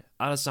 Usman,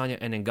 Adesanya,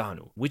 and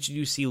Ngannou, which do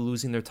you see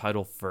losing their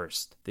title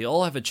first? They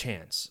all have a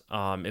chance.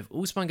 If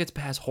Usman gets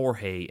past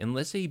Jorge, and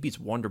let's say he beats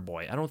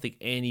Wonderboy, I don't think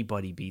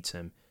anybody beats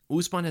him.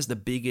 Usman has the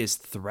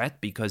biggest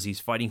threat because he's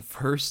fighting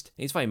first.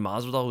 He's fighting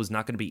Masvidal, who's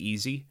not going to be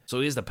easy. So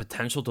he has the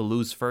potential to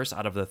lose first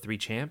out of the 3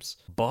 champs.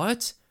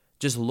 But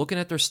just looking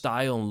at their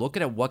style and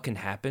looking at what can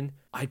happen,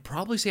 I'd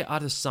probably say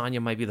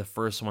Adesanya might be the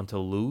first one to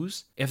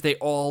lose if they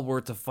all were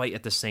to fight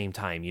at the same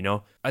time, you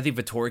know? I think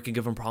Vettori can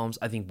give him problems.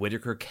 I think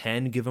Whitaker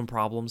can give him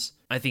problems.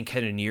 I think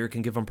Cannonier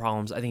can give him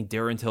problems. I think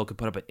Darren Till could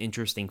put up an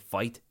interesting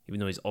fight,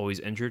 even though he's always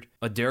injured.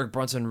 A Derek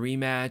Brunson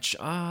rematch,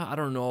 I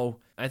don't know.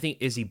 I think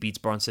Izzy beats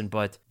Brunson,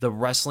 but the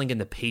wrestling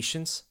and the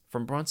patience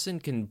from Brunson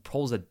can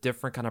pose a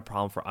different kind of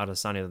problem for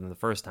Adesanya than the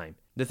first time.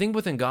 The thing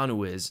with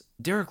Ngannou is,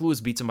 Derek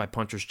Lewis beats him by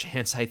puncher's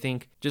chance, I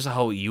think. Just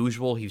how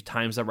usual, he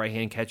times that right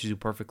hand, catches you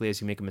perfectly as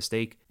you make a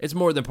mistake. It's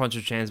more than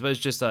puncher's chance, but it's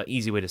just an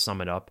easy way to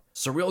sum it up.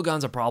 Ciryl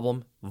Gane's a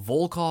problem.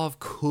 Volkov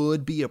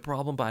could be a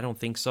problem, but I don't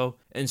think so.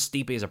 And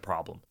Stipe is a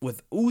problem.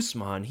 With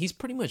Usman, he's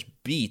pretty much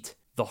beat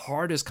the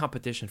hardest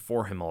competition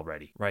for him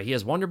already, right? He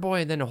has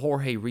Wonderboy and then a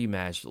Jorge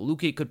rematch.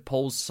 Luque could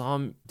pose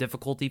some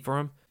difficulty for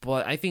him,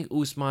 but I think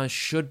Usman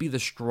should be the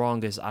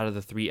strongest out of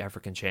the 3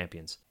 African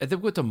champions. And then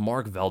we go to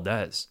Mark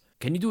Valdez.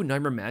 Can you do a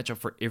nightmare matchup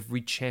for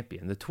every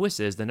champion? The twist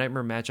is the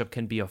nightmare matchup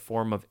can be a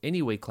form of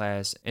any weight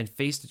class and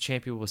face the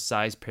champion with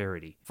size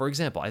parity. For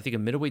example, I think a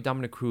middleweight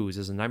Dominic Cruz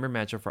is a nightmare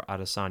matchup for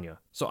Adesanya.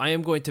 So I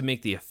am going to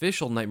make the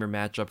official nightmare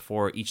matchup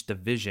for each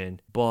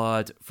division,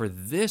 but for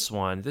this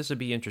one, this would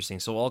be interesting.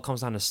 So it all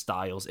comes down to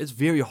styles. It's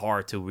very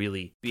hard to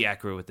really be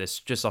accurate with this.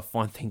 Just a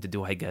fun thing to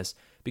do, I guess,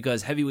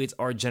 because heavyweights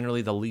are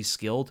generally the least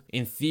skilled.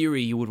 In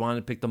theory, you would want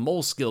to pick the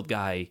most skilled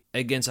guy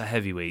against a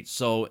heavyweight.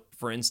 So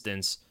for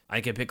instance, I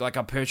could pick like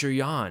a Petr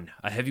Yan,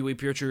 a heavyweight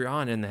Petr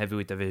Yan in the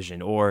heavyweight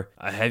division, or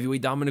a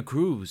heavyweight Dominic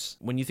Cruz.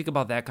 When you think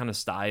about that kind of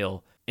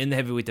style in the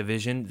heavyweight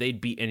division, they'd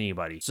beat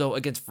anybody. So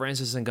against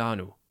Francis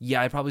Ngannou,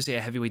 yeah, I'd probably say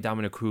a heavyweight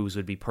Dominic Cruz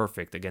would be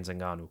perfect against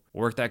Ngannou.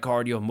 Work that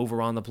cardio, move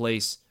around the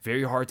place,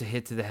 very hard to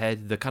hit to the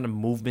head, the kind of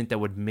movement that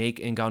would make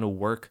Ngannou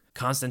work,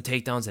 constant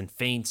takedowns and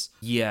feints.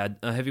 Yeah,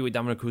 a heavyweight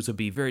Dominic Cruz would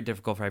be a very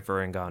difficult fight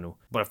for Ngannou.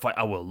 But a fight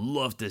I would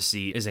love to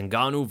see is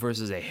Ngannou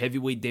versus a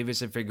heavyweight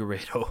Deiveson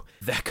Figueiredo.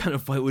 That kind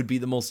of fight would be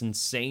the most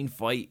insane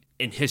fight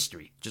in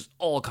history, just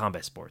all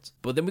combat sports.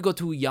 But then we go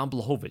to Jan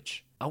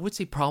Blachowicz. I would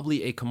say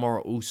probably a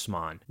Kamaru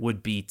Usman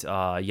would beat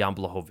Jan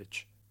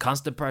Blachowicz.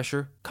 Constant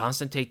pressure,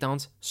 constant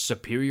takedowns,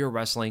 superior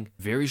wrestling,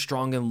 very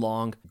strong and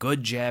long,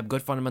 good jab,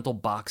 good fundamental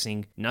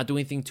boxing, not doing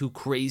anything too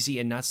crazy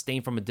and not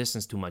staying from a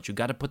distance too much. You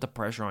got to put the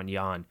pressure on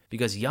Jan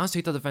because Jan's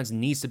takedown defense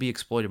needs to be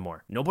exploited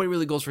more. Nobody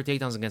really goes for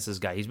takedowns against this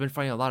guy. He's been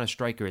fighting a lot of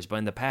strikers, but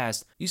in the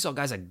past, you saw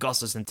guys like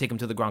Gustafsson take him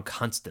to the ground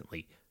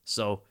constantly.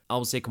 So I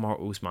will say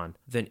Kamaru Usman.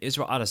 Then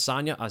Israel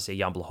Adesanya, I'll say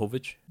Jan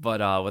Blachowicz.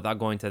 But without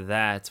going to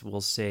that,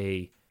 we'll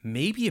say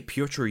maybe a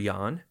Petr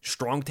Yan.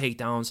 Strong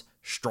takedowns,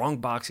 strong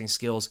boxing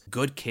skills,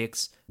 good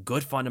kicks,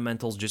 good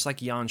fundamentals, just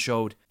like Yan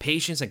showed.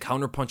 Patience and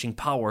counterpunching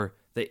power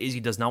that Izzy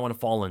does not want to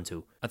fall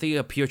into. I think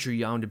a Petr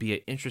Yan would be an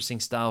interesting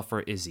style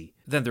for Izzy.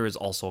 Then there is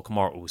also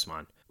Kamaru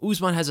Usman.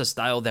 Usman has a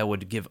style that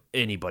would give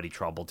anybody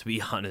trouble, to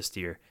be honest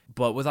here.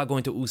 But without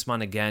going to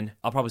Usman again,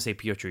 I'll probably say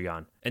Petr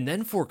Yan. And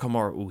then for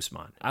Kamaru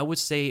Usman, I would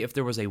say if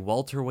there was a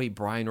welterweight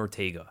Brian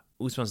Ortega,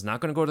 Usman's not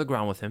going to go to the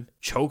ground with him,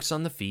 chokes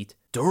on the feet,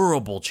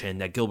 durable chin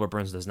that Gilbert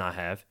Burns does not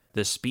have,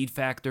 the speed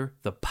factor,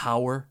 the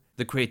power,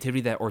 the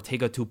creativity that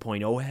Ortega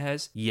 2.0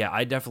 has. Yeah,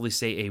 I definitely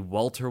say a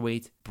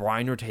welterweight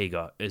Brian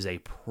Ortega is a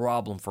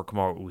problem for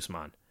Kamaru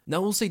Usman. Now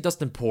we'll say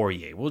Dustin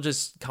Poirier. We'll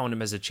just count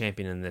him as a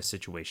champion in this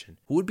situation.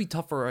 Who would be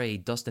tough for a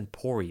Dustin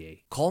Poirier?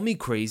 Call me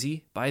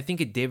crazy, but I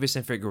think a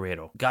Deiveson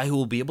Figueiredo. Guy who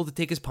will be able to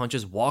take his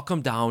punches, walk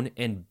him down,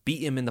 and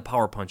beat him in the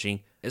power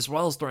punching, as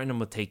well as threaten him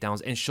with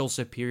takedowns and show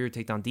superior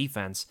takedown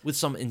defense with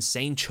some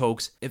insane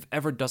chokes if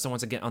ever Dustin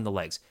wants to get on the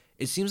legs.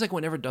 It seems like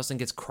whenever Dustin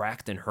gets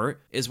cracked and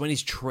hurt is when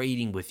he's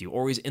trading with you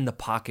or he's in the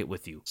pocket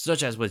with you,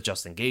 such as with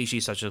Justin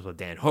Gaethje, such as with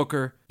Dan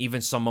Hooker,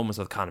 even some moments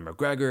with Conor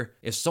McGregor.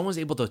 If someone's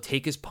able to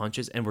take his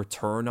punches and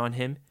return on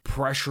him,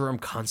 pressure him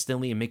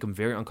constantly and make him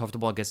very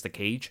uncomfortable against the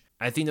cage,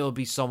 I think there would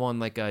be someone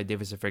like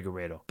Deiveson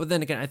Figueiredo. But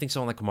then again, I think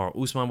someone like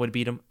Kamaru Usman would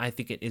beat him. I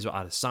think Israel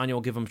Adesanya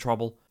will give him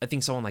trouble. I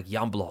think someone like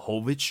Jan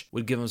Blachowicz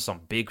would give him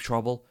some big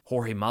trouble.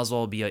 Jorge Masvidal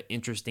will be an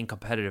interesting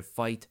competitive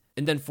fight.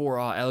 And then for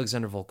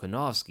Alexander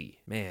Volkanovski,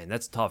 man,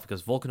 that's tough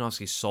because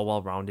Volkanovski's so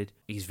well-rounded.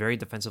 He's very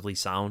defensively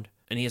sound,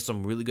 and he has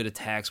some really good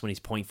attacks when he's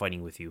point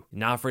fighting with you.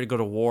 Not afraid to go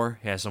to war.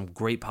 He has some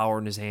great power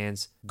in his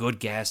hands. Good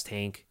gas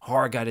tank.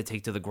 Hard guy to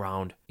take to the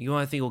ground. You know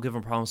what I think will give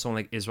him problems? Someone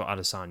like Israel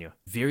Adesanya.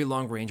 Very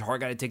long range.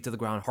 Hard guy to take to the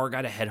ground. Hard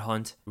guy to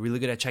headhunt. Really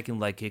good at checking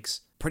leg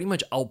kicks. Pretty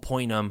much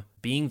outpoint him,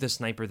 being the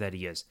sniper that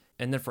he is.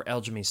 And then for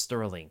Aljamain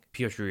Sterling,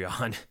 Petr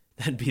Yan.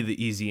 That'd be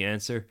the easy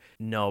answer.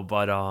 No,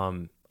 but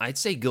I'd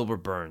say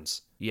Gilbert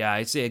Burns. Yeah,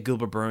 I'd say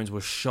Gilbert Burns will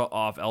shut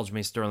off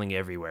Aljamain Sterling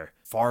everywhere.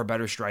 Far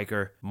better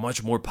striker,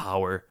 much more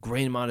power,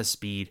 great amount of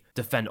speed,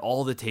 defend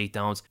all the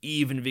takedowns,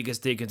 even if he gets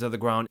taken to the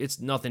ground, it's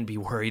nothing to be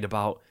worried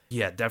about.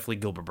 Yeah, definitely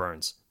Gilbert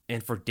Burns.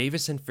 And for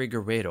Deiveson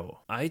Figueiredo,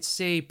 I'd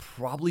say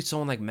probably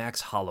someone like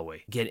Max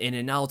Holloway. Get in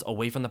and out,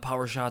 away from the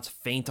power shots,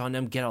 feint on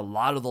them, get a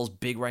lot of those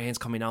big right hands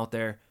coming out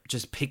there,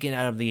 just picking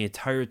at him the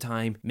entire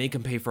time, make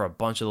him pay for a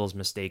bunch of those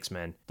mistakes,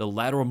 man. The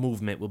lateral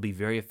movement will be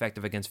very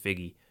effective against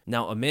Figgy.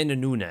 Now, Amanda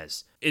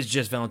Nunes is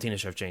just Valentina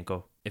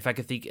Shevchenko. If I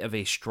could think of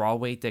a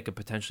strawweight that could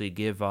potentially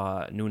give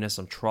Nunes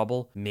some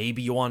trouble,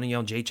 maybe Joanna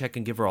Jędrzejczyk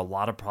can give her a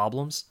lot of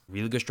problems.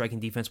 Really good striking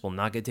defense, will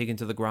not get taken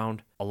to the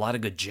ground. A lot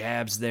of good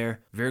jabs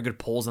there. Very good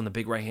pulls on the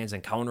big right hands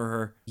and counter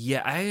her.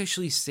 Yeah, I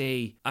actually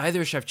say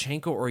either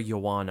Shevchenko or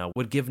Joanna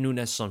would give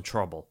Nunes some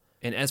trouble.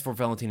 And as for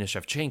Valentina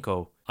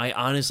Shevchenko, I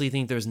honestly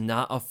think there's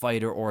not a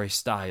fighter or a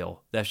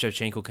style that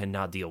Shevchenko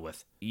cannot deal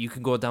with. You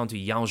can go down to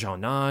Yang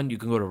Xiaonan, you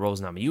can go to Rose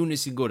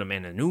Namajunas, you can go to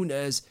Amanda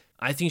Nunes.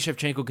 I think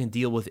Shevchenko can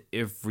deal with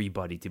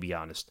everybody, to be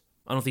honest.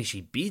 I don't think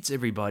she beats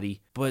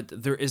everybody, but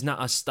there is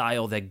not a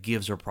style that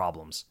gives her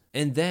problems.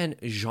 And then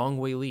Zhang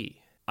Weili.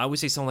 I would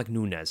say someone like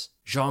Nunes.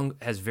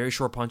 Zhang has very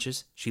short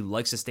punches. She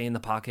likes to stay in the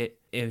pocket.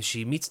 If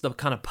she meets the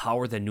kind of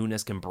power that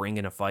Nunes can bring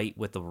in a fight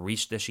with the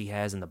reach that she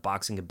has and the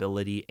boxing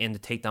ability and the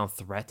takedown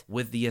threat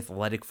with the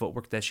athletic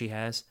footwork that she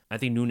has, I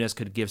think Nunes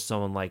could give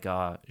someone like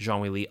Zhang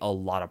Weili a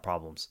lot of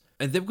problems.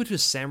 And then we go to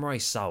Samurai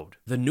Saud.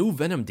 The new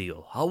Venom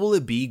deal. How will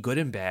it be, good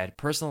and bad,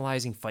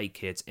 personalizing fight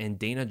kits, and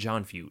Dana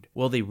John feud?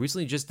 Well, they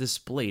recently just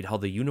displayed how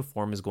the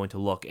uniform is going to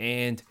look,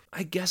 and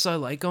I guess I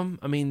like them.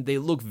 I mean, they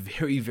look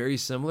very, very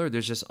similar.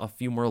 There's just a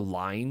few more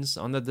lines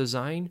on the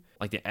design.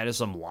 Like, they added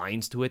some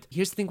lines to it.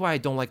 Here's the thing why I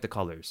don't like the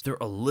colors. They're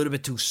a little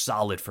bit too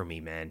solid for me,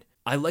 man.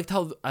 I liked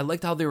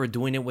how they were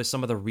doing it with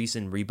some of the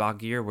recent Reebok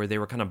gear where they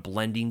were kind of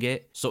blending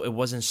it so it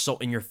wasn't so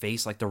in your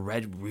face, like the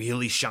red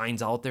really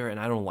shines out there, and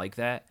I don't like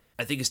that.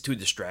 I think it's too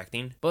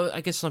distracting, but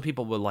I guess some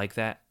people would like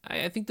that.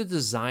 I think the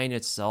design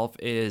itself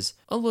is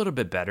a little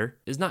bit better.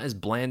 It's not as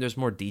bland, there's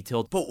more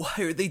detailed, but why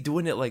are they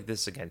doing it like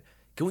this again?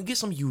 Can we get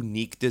some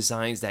unique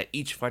designs that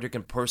each fighter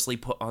can personally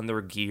put on their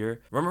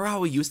gear? Remember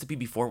how it used to be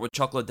before with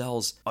Chuck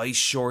Liddell's ice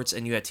shorts,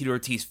 and you had Tito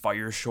Ortiz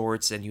fire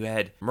shorts, and you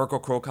had Mirko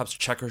Cro Cop's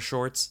checker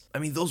shorts? I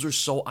mean, those were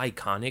so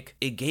iconic.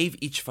 It gave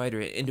each fighter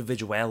an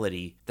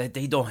individuality that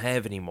they don't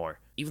have anymore.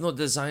 Even though the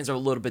designs are a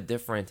little bit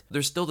different,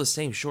 they're still the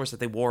same shorts that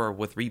they wore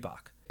with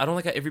Reebok. I don't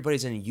like how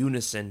everybody's in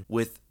unison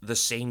with the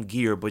same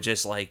gear, but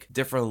just like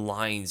different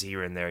lines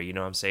here and there, you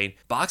know what I'm saying?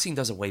 Boxing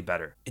does it way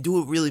better. And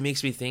do it really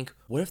makes me think,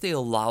 what if they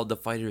allowed the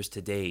fighters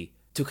today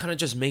to kind of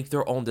just make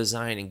their own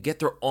design and get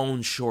their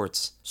own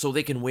shorts so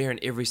they can wear in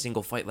every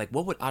single fight? Like,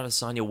 what would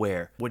Adesanya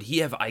wear? Would he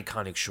have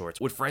iconic shorts?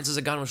 Would Francis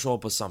Ngannou show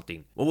up with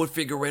something? What would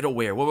Figueiredo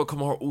wear? What would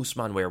Kamaru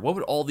Usman wear? What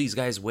would all these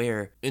guys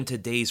wear in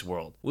today's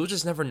world? We'll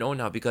just never know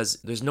now because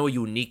there's no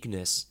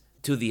uniqueness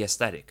to the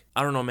aesthetic.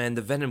 I don't know, man.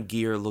 The Venom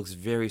gear looks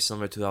very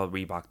similar to how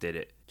Reebok did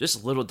it.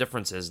 Just little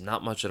differences,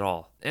 not much at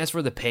all. As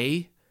for the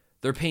pay,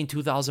 They're paying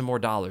 $2,000 more,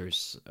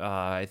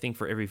 I think,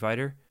 for every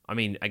fighter. I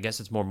mean, I guess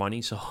it's more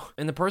money, so.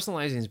 And the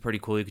personalizing is pretty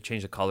cool. You could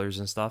change the colors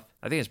and stuff.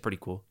 I think it's pretty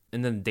cool.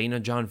 And then Dana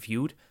John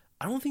feud.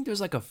 I don't think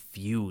there's like a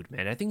feud,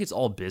 man. I think it's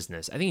all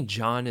business. I think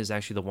John is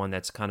actually the one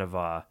that's kind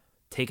of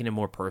taking it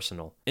more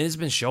personal. And it's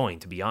been showing,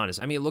 to be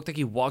honest. I mean, it looked like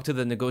he walked to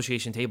the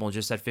negotiation table and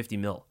just said 50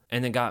 mil.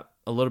 And then got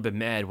a little bit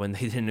mad when they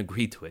didn't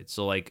agree to it.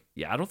 So like,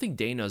 yeah, I don't think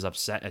Dana is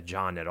upset at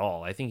John at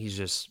all. I think he's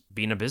just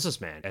being a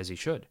businessman, as he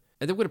should.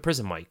 And then with a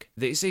prison mic,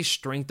 they say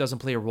strength doesn't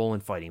play a role in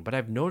fighting, but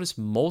I've noticed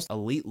most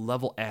elite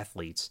level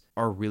athletes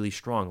are really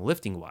strong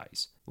lifting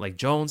wise, like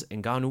Jones,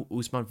 Ngannou,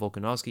 Usman,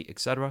 Volkanovski,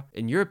 etc.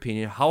 In your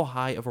opinion, how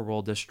high of a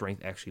role does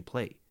strength actually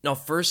play? Now,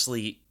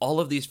 firstly, all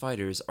of these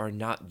fighters are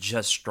not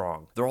just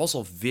strong, they're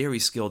also very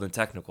skilled and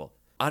technical.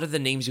 Out of the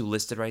names you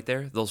listed right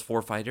there, those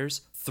 4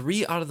 fighters,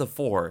 3 out of the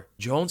 4,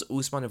 Jones,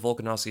 Usman, and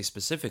Volkanovski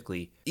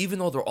specifically, even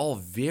though they're all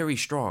very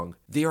strong,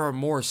 they are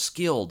more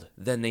skilled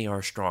than they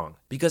are strong.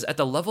 Because at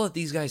the level that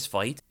these guys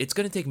fight, it's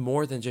going to take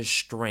more than just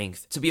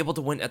strength to be able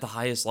to win at the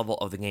highest level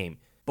of the game.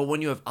 But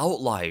when you have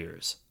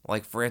outliers,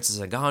 like Francis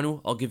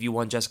Ngannou, I'll give you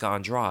one, Jessica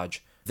Andrade,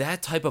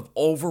 that type of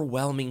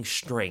overwhelming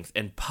strength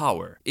and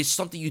power is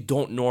something you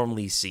don't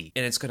normally see,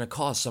 and it's going to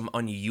cause some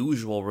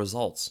unusual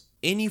results.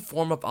 Any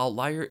form of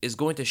outlier is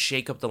going to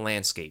shake up the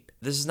landscape.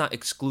 This is not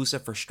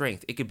exclusive for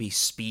strength. It could be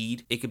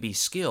speed, it could be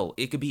skill,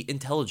 it could be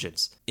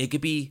intelligence, it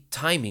could be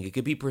timing, it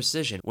could be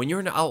precision. When you're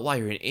an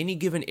outlier in any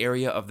given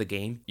area of the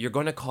game, you're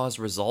going to cause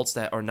results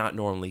that are not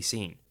normally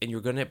seen, and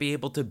you're going to be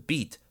able to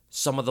beat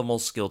some of the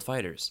most skilled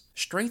fighters.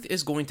 Strength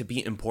is going to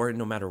be important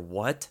no matter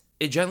what.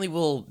 It generally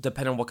will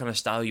depend on what kind of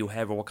style you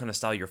have or what kind of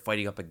style you're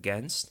fighting up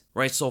against,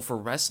 right? So for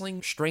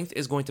wrestling, strength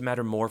is going to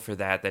matter more for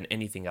that than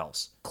anything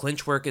else.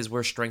 Clinch work is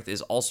where strength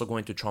is also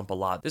going to trump a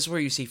lot. This is where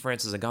you see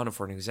Francis Ngannou,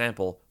 for an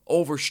example,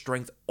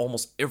 overstrength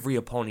almost every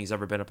opponent he's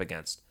ever been up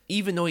against.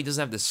 Even though he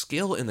doesn't have the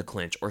skill in the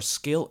clinch or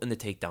skill in the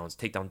takedowns,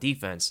 takedown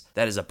defense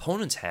that his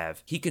opponents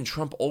have, he can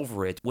trump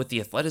over it with the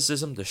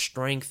athleticism, the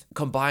strength,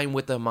 combined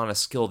with the amount of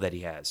skill that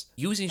he has.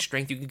 Using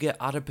strength, you can get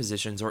out of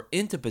positions or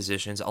into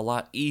positions a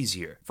lot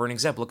easier. For an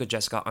example, look at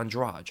Jessica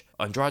Andrade.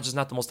 Andrade is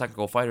not the most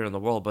technical fighter in the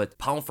world, but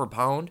pound for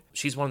pound,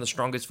 she's one of the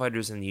strongest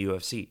fighters in the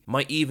UFC.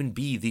 Might even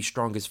be the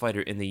strongest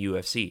fighter in the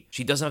UFC.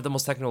 She doesn't have the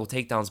most technical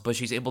takedowns, but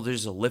she's able to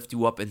just lift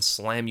you up and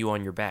slam you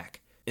on your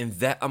back. And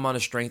that amount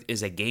of strength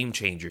is a game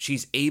changer.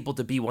 She's able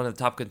to be one of the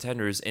top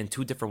contenders in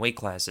 2 different weight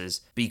classes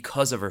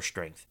because of her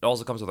strength. It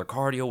also comes with her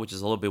cardio, which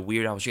is a little bit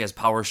weird how she has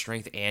power,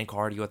 strength, and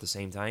cardio at the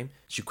same time.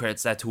 She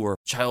credits that to her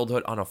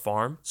childhood on a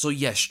farm. So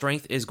yes,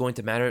 strength is going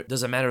to matter.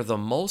 Does it matter the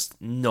most?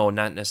 No,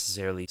 not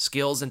necessarily.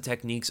 Skills and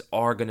techniques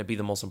are going to be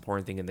the most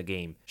important thing in the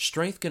game.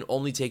 Strength can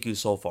only take you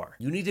so far.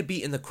 You need to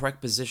be in the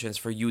correct positions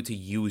for you to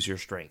use your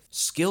strength.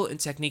 Skill and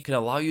technique can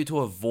allow you to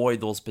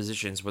avoid those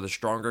positions where the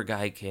stronger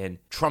guy can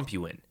trump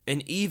you in.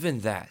 And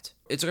even that,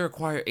 it's going to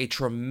require a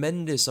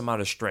tremendous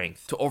amount of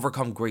strength to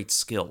overcome great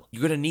skill.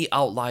 You're going to need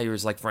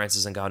outliers like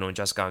Francis Ngannou and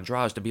Jessica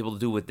Andrade to be able to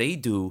do what they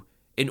do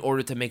in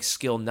order to make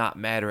skill not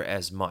matter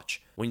as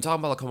much. When you talk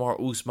about like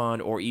Kamaru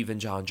Usman or even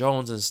John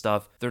Jones and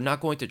stuff, they're not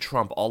going to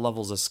trump all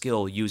levels of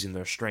skill using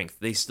their strength.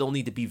 They still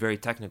need to be very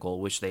technical,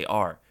 which they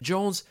are.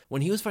 Jones,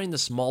 when he was fighting the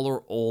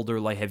smaller, older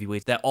light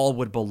heavyweights that all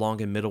would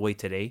belong in middleweight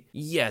today,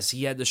 yes,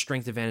 he had the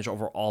strength advantage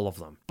over all of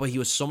them, but he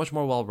was so much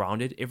more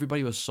well-rounded.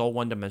 Everybody was so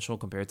one-dimensional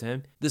compared to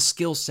him. The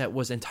skill set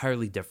was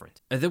entirely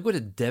different. And then with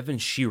a Devin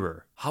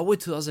Shearer, how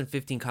would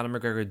 2015 Conor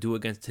McGregor do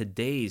against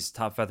today's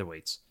top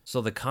featherweights? So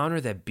the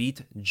Conor that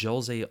beat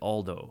Jose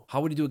Aldo,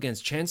 how would he do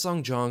against Chan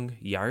Sung Jung,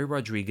 Yair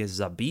Rodriguez,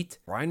 Zabit,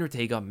 Ryan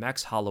Ortega,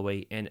 Max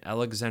Holloway, and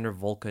Alexander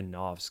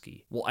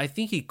Volkanovski? Well, I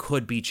think he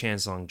could beat Chan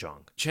Sung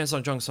Jung. Chan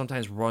Sung Jung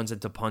sometimes runs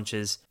into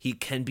punches. He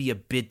can be a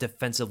bit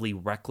defensively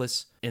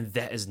reckless, and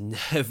that is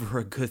never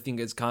a good thing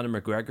against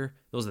Conor McGregor.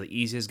 Those are the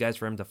easiest guys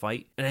for him to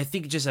fight. And I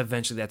think just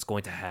eventually that's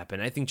going to happen.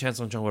 I think Chan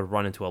Sung Jung would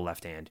run into a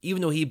left hand.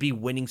 Even though he'd be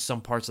winning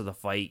some parts of the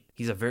fight,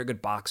 he's a very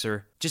good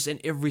boxer. Just in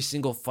every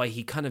single fight,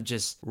 he kind of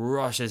just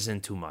rushes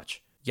in too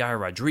much. Yair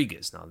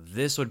Rodriguez, now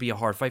this would be a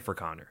hard fight for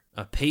Conor.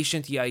 A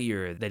patient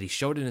Yair that he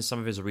showed in some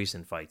of his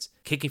recent fights.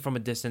 Kicking from a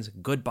distance,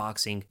 good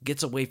boxing,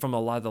 gets away from a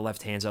lot of the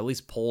left hands, at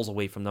least pulls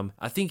away from them.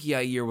 I think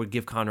Yair would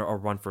give Conor a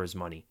run for his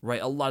money,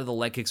 right? A lot of the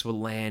leg kicks would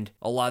land,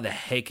 a lot of the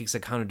head kicks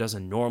that Conor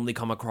doesn't normally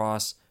come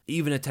across.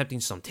 Even attempting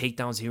some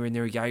takedowns here and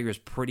there, Yair is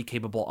pretty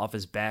capable off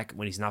his back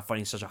when he's not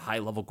fighting such a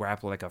high-level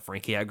grappler like a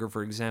Frankie Edgar,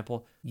 for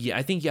example. Yeah,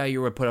 I think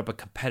Yair would put up a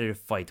competitive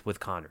fight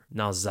with Conor.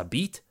 Now,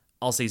 Zabit,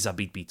 I'll say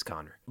Zabit beats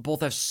Conor.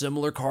 Both have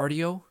similar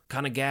cardio,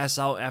 kind of gas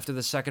out after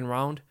the second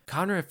round.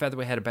 Conor at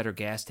featherweight had a better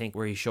gas tank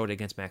where he showed it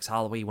against Max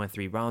Holloway. He went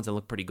 3 rounds and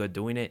looked pretty good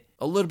doing it.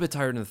 A little bit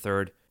tired in the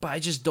third, but I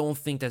just don't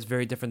think that's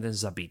very different than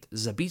Zabit.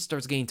 Zabit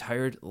starts getting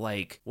tired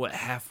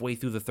halfway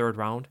through the third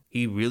round.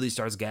 He really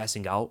starts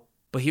gassing out.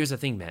 But here's the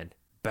thing, man.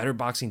 Better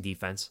boxing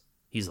defense,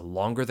 He's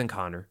longer than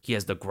Conor. He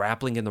has the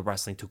grappling and the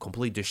wrestling to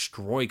completely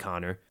destroy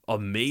Conor.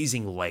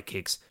 Amazing leg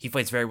kicks. He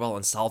fights very well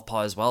on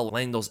southpaw as well,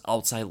 landing those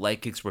outside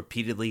leg kicks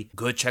repeatedly.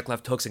 Good check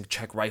left hooks and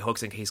check right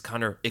hooks in case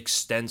Conor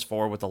extends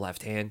forward with the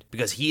left hand,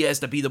 because he has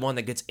to be the one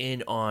that gets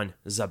in on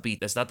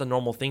Zabit. That's not the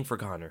normal thing for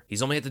Conor.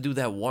 He's only had to do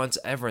that once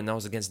ever, and that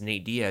was against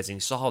Nate Diaz, and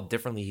you saw how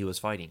differently he was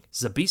fighting.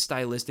 Zabit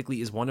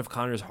stylistically is one of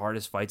Conor's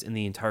hardest fights in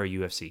the entire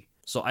UFC.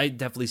 So I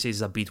definitely say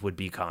Zabit would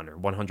beat Conor,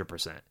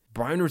 100%.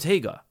 Brian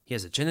Ortega, he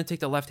has the chin to take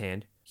the left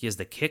hand, he has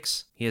the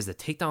kicks, he has the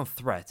takedown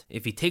threat.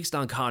 If he takes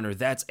down Conor,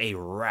 that's a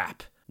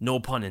wrap. No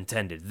pun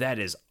intended. That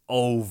is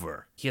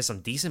over. He has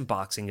some decent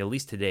boxing, at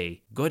least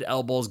today. Good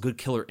elbows, good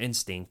killer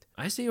instinct.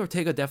 I say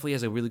Ortega definitely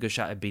has a really good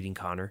shot at beating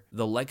Conor.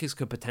 The leg kicks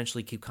could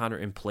potentially keep Conor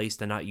in place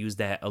to not use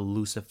that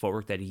elusive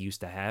footwork that he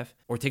used to have.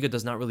 Ortega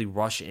does not really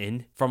rush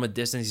in from a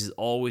distance. He's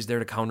always there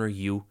to counter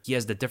you. He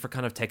has the different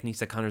kind of techniques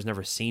that Conor's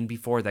never seen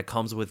before that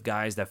comes with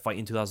guys that fight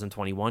in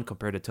 2021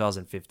 compared to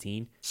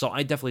 2015. So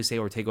I definitely say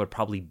Ortega would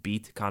probably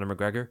beat Conor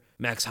McGregor.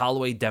 Max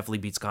Holloway definitely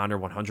beats Conor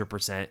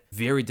 100%.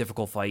 Very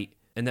difficult fight.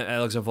 And then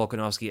Alexander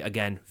Volkanovski,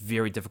 again,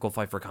 very difficult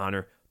fight for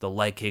Conor. The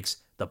leg kicks,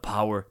 the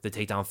power, the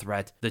takedown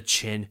threat, the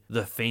chin,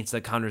 the feints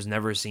that Conor's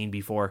never seen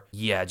before.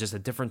 Yeah, just a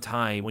different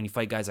time when you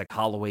fight guys like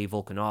Holloway,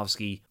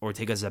 Volkanovski,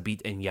 Ortega,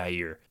 Zabit, and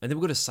Yair. And then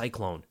we go to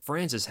Cyclone.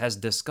 Francis has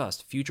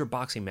discussed future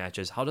boxing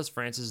matches. How does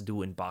Francis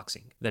do in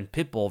boxing? Then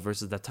Pitbull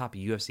versus the top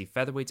UFC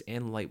featherweights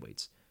and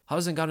lightweights. How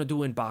does Ngannou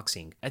do in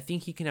boxing? I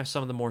think he can have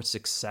some of the more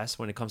success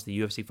when it comes to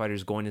UFC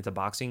fighters going into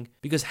boxing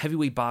because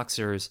heavyweight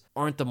boxers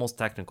aren't the most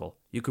technical.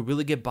 You could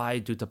really get by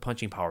due to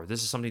punching power.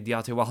 This is something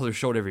Deontay Wilder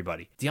showed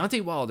everybody.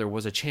 Deontay Wilder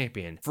was a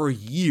champion for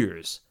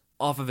years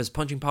off of his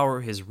punching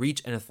power, his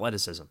reach, and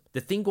athleticism.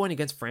 The thing going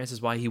against Francis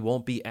is why he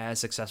won't be as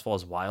successful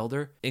as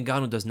Wilder.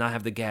 Ngannou does not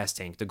have the gas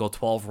tank to go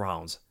 12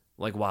 rounds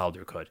like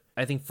Wilder could.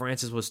 I think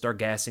Francis would start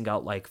gassing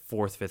out like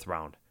 4th, 5th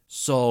round.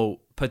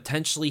 So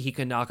potentially he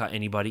can knock out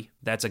anybody.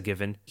 That's a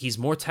given. He's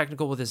more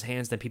technical with his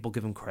hands than people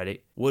give him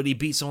credit. Would he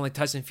beat someone like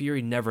Tyson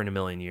Fury? Never in a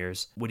million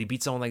years. Would he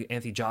beat someone like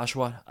Anthony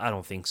Joshua? I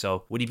don't think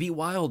so. Would he beat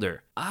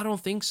Wilder? I don't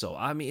think so.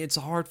 I mean, it's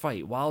a hard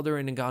fight. Wilder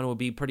and Ngannou would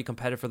be pretty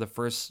competitive for the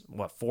first,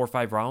 4 or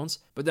 5 rounds?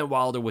 But then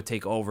Wilder would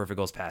take over if it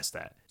goes past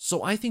that.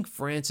 So I think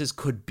Francis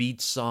could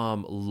beat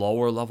some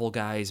lower level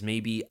guys,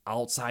 maybe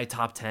outside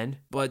top 10,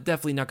 but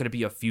definitely not going to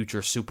be a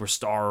future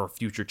superstar or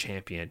future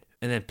champion.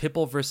 And then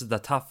Pitbull versus the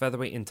top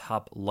featherweight and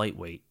top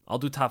lightweight. I'll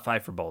do top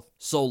 5 for both.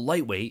 So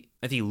lightweight,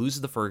 I think he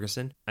loses to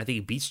Ferguson. I think he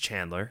beats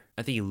Chandler.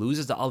 I think he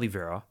loses to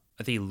Oliveira.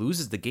 I think he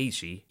loses to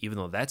Gaethje, even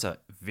though that's a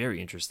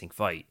very interesting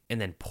fight. And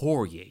then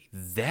Poirier.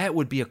 That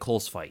would be a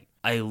close fight.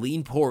 I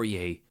lean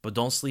Poirier, but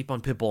don't sleep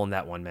on Pitbull in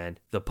that one, man.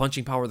 The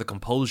punching power, the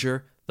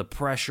composure, the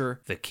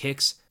pressure, the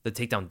kicks, the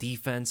takedown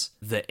defense,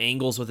 the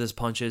angles with his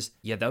punches.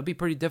 Yeah, that would be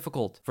pretty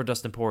difficult for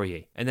Dustin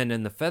Poirier. And then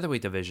in the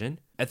featherweight division,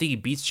 I think he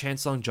beats Chan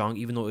Sung Jung,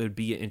 even though it would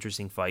be an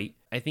interesting fight.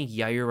 I think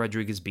Yair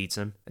Rodriguez beats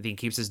him. I think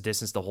he keeps his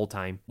distance the whole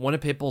time. One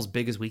of Pitbull's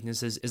biggest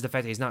weaknesses is the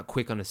fact that he's not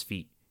quick on his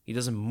feet. He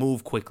doesn't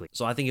move quickly.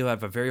 So I think he'll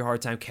have a very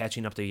hard time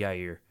catching up to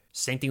Yair.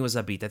 Same thing with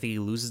Zabit. I think he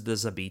loses to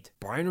Zabit.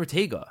 Brian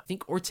Ortega. I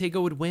think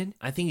Ortega would win.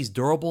 I think he's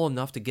durable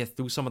enough to get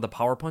through some of the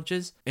power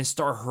punches and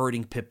start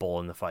hurting Pitbull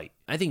in the fight.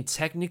 I think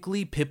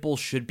technically Pitbull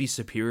should be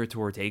superior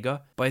to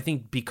Ortega, but I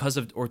think because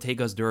of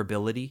Ortega's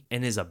durability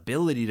and his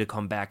ability to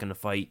come back in the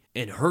fight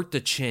and hurt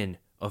the chin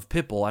of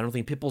Pitbull, I don't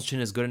think Pitbull's chin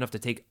is good enough to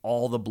take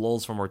all the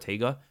blows from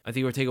Ortega. I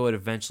think Ortega would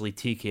eventually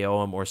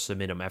TKO him or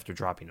submit him after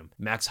dropping him.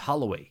 Max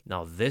Holloway.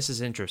 Now this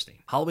is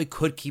interesting. Holloway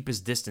could keep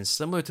his distance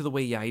similar to the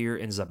way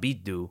Yair and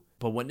Zabit do,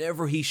 but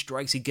whenever he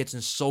strikes, he gets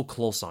in so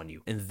close on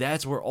you. And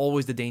that's where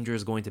always the danger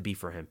is going to be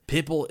for him.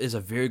 Pitbull is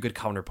a very good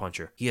counter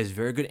puncher. He has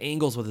very good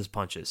angles with his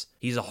punches.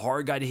 He's a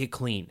hard guy to hit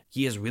clean.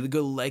 He has really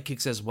good leg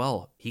kicks as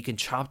well. He can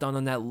chop down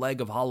on that leg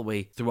of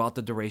Holloway throughout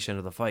the duration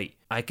of the fight.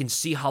 I can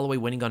see Holloway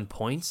winning on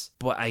points,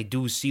 but I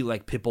do see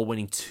like Pitbull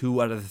winning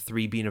 2 out of the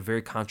 3 being a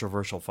very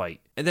controversial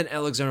fight. And then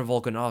Alexander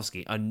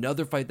Volkanovski,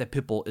 another fight that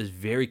Pitbull is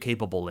very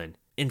capable in.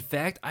 In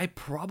fact, I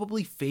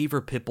probably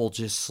favor Pitbull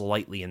just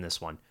slightly in this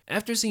one.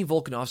 After seeing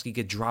Volkanovski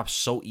get dropped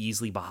so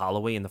easily by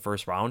Holloway in the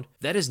first round,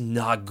 that is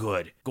not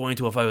good going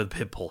to a fight with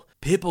Pitbull.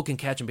 Pitbull can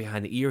catch him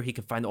behind the ear, he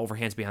can find the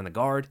overhands behind the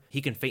guard,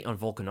 he can feint on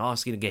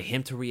Volkanovski to get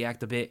him to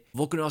react a bit.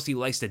 Volkanovski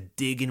likes to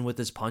dig in with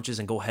his punches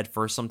and go head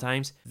first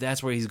sometimes.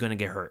 That's where he's going to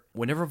get hurt.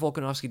 Whenever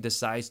Volkanovski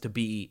decides to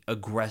be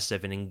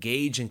aggressive and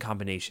engage in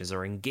combinations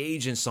or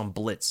engage in some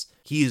blitz,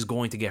 he is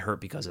going to get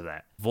hurt because of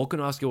that.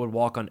 Volkanovski would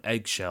walk on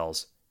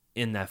eggshells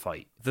in that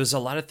fight. There's a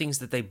lot of things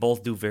that they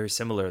both do very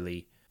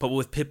similarly, but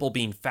with Pitbull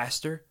being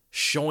faster,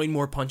 showing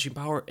more punching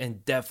power,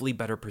 and definitely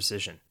better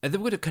precision. And then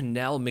we go to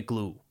Canelo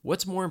McLew.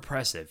 What's more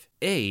impressive?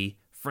 A,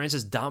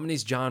 Francis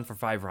dominates John for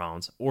 5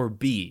 rounds, or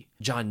B,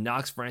 John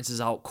knocks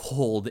Francis out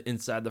cold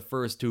inside the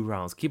first 2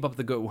 rounds. Keep up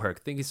the good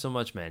work. Thank you so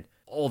much, man.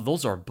 Oh,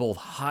 those are both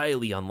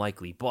highly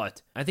unlikely,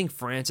 but I think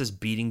Francis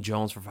beating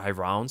Jones for 5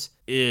 rounds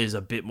is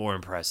a bit more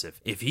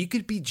impressive. If he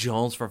could beat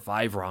Jones for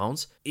 5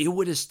 rounds, it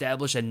would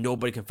establish that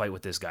nobody can fight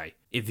with this guy.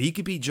 If he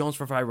could beat Jones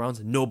for 5 rounds,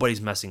 nobody's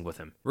messing with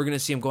him. We're going to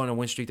see him go on a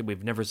win streak that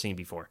we've never seen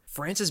before.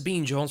 Francis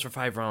beating Jones for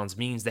 5 rounds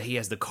means that he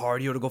has the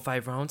cardio to go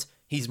 5 rounds.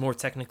 He's more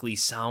technically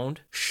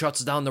sound,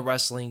 shuts down the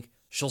wrestling,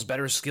 shows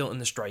better skill in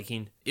the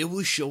striking. It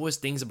will show us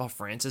things about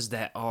Francis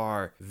that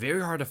are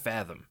very hard to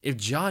fathom. If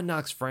John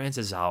knocks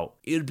Francis out,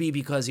 it'd be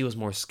because he was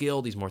more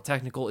skilled, he's more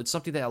technical. It's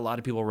something that a lot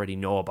of people already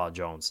know about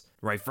Jones,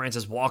 right?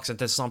 Francis walks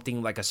into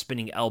something like a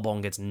spinning elbow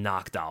and gets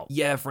knocked out.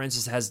 Yeah,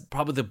 Francis has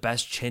probably the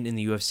best chin in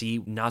the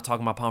UFC. Not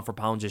talking about pound for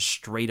pound, just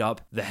straight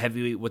up the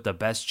heavyweight with the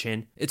best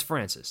chin. It's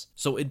Francis.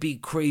 So it'd be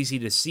crazy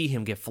to see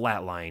him get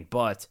flatlined,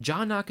 but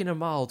John knocking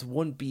him out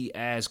wouldn't be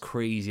as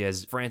crazy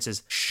as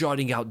Francis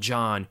shutting out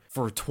John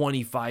for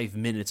 25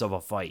 minutes of a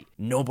fight.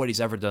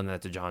 Nobody's ever done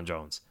that to John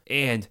Jones.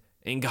 And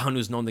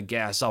Ngannou's known to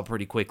gas out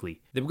pretty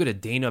quickly. Then we go to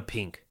Dana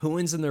Pink. Who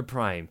wins in their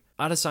prime?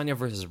 Adesanya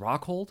versus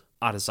Rockhold?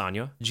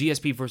 Adesanya.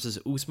 GSP versus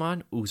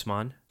Usman?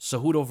 Usman.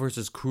 Cejudo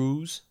versus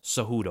Cruz?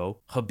 Cejudo.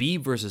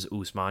 Khabib versus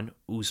Usman?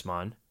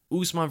 Usman.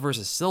 Usman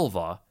versus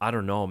Silva? I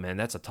don't know, man.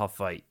 That's a tough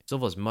fight.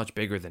 Silva's much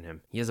bigger than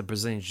him. He has a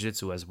Brazilian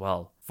Jiu-Jitsu as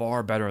well.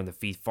 Far better on the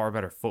feet, far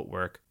better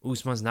footwork.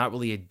 Usman's not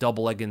really a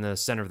double leg in the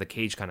center of the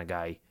cage kind of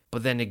guy.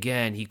 But then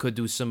again, he could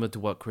do similar to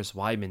what Chris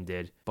Weidman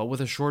did, but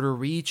with a shorter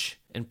reach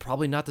and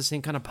probably not the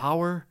same kind of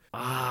power.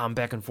 I'm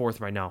back and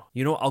forth right now.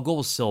 You know, I'll go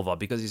with Silva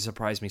because he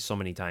surprised me so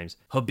many times.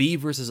 Khabib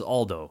versus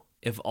Aldo.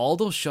 If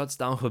Aldo shuts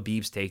down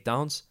Khabib's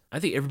takedowns, I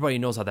think everybody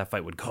knows how that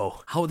fight would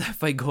go. How would that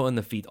fight go on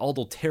the feet?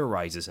 Aldo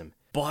terrorizes him.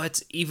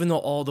 But even though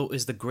Aldo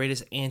is the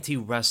greatest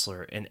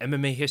anti-wrestler in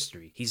MMA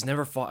history, he's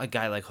never fought a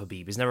guy like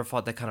Khabib. He's never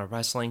fought that kind of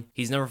wrestling.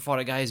 He's never fought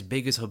a guy as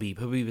big as Khabib.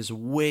 Khabib is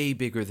way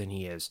bigger than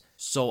he is.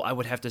 So I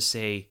would have to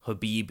say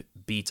Khabib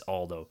beats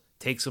Aldo.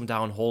 Takes him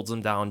down, holds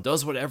him down,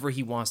 does whatever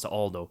he wants to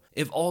Aldo.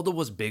 If Aldo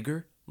was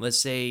bigger, let's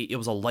say it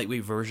was a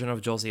lightweight version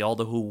of Jose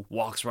Aldo who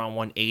walks around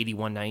 180,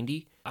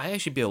 190, I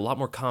actually be a lot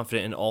more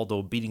confident in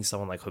Aldo beating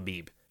someone like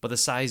Khabib. But the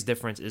size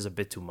difference is a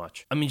bit too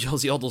much. I mean,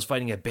 Jose Aldo's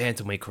fighting at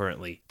bantamweight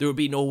currently. There would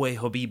be no way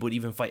Khabib would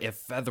even fight at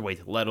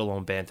featherweight, let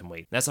alone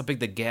bantamweight. That's how big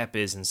the gap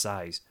is in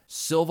size.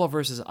 Silva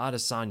versus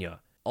Adesanya.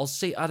 I'll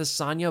say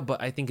Adesanya, but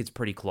I think it's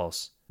pretty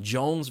close.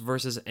 Jones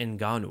versus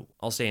Ngannou.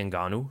 I'll say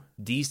Ngannou.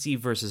 DC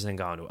versus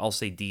Ngannou. I'll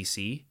say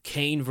DC.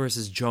 Kane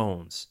versus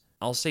Jones.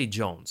 I'll say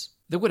Jones.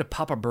 They're going to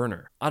pop a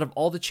burner. Out of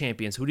all the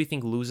champions, who do you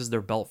think loses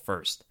their belt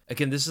first?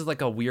 Again, this is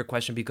like a weird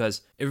question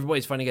because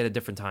everybody's fighting at a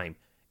different time.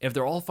 If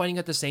they're all fighting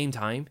at the same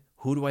time,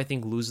 who do I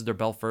think loses their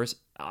belt first?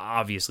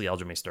 Obviously,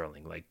 Aljamain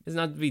Sterling. Like, it's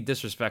not to be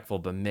disrespectful,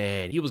 but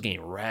man, he was getting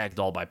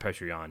ragdolled by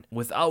Petr.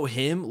 Without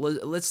him,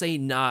 let's say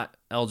not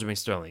Aljamain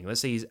Sterling. Let's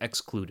say he's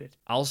excluded.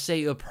 I'll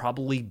say it'll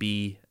probably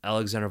be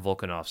Alexander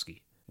Volkanovski.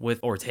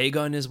 With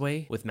Ortega in his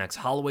way, with Max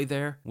Holloway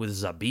there, with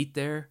Zabit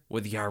there,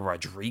 with Yair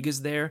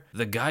Rodriguez there,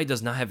 the guy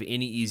does not have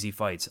any easy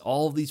fights.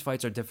 All of these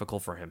fights are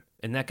difficult for him,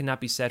 and that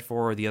cannot be said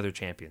for the other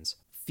champions.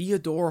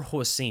 Theodore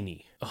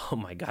Hosseini. Oh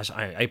my gosh,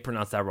 I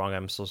pronounced that wrong.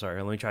 I'm so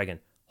sorry. Let me try again.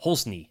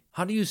 Hosseini.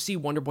 How do you see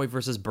Wonderboy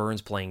versus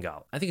Burns playing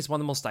out? I think it's one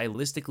of the most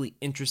stylistically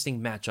interesting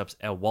matchups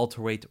at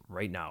welterweight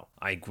right now.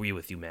 I agree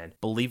with you, man.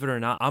 Believe it or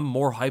not, I'm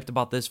more hyped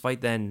about this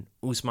fight than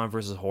Usman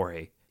versus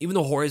Jorge. Even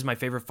though Jorge is my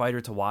favorite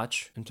fighter to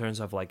watch in terms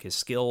of like his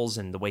skills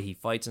and the way he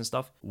fights and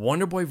stuff,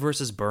 Wonderboy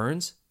versus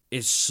Burns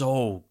is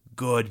so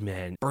good,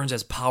 man. Burns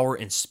has power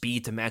and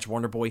speed to match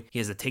Wonderboy. He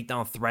has a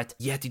takedown threat,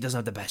 yet he doesn't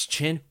have the best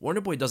chin.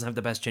 Wonderboy doesn't have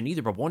the best chin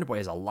either, but Wonderboy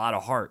has a lot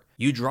of heart.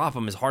 You drop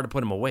him, it's hard to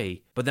put him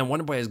away, but then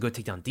Wonderboy has good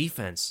takedown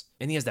defense,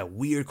 and he has that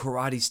weird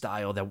karate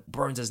style that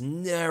Burns has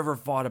never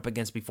fought up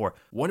against before.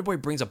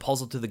 Wonderboy brings a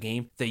puzzle to the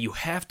game that you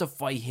have to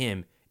fight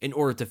him in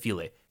order to feel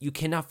it. You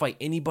cannot fight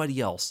anybody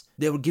else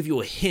that would give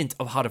you a hint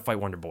of how to fight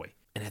Wonderboy.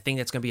 And I think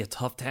that's going to be a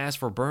tough task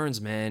for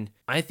Burns, man.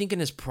 I think in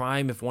his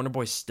prime, if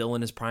Wonderboy's still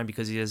in his prime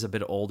because he is a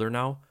bit older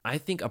now, I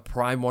think a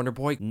prime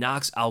Wonderboy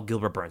knocks out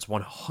Gilbert Burns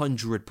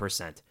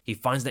 100%. He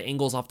finds the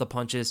angles off the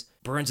punches.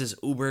 Burns is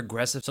uber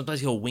aggressive.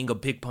 Sometimes he'll wing a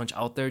big punch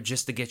out there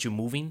just to get you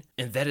moving.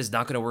 And that is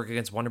not going to work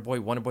against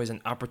Wonderboy. Wonderboy is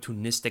an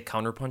opportunistic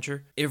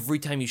counterpuncher. Every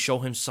time you show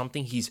him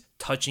something, he's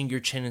touching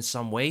your chin in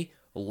some way.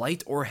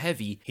 Light or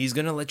heavy, he's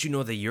going to let you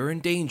know that you're in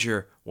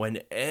danger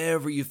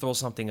whenever you throw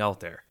something out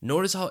there.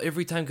 Notice how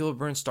every time Gilbert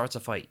Burns starts a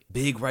fight,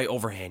 big right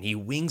overhand, he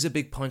wings a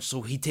big punch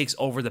so he takes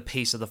over the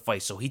pace of the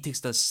fight, so he takes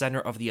the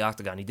center of the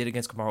octagon. He did it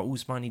against Kamaru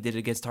Usman, he did it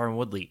against Tyron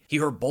Woodley. He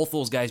hurt both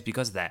those guys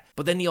because of that.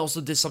 But then he also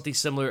did something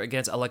similar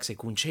against Alexei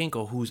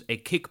Kunchenko, who's a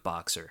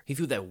kickboxer. He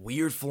threw that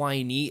weird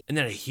flying knee and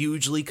then a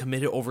hugely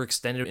committed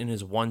overextended in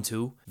his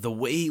 1-2. The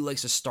way he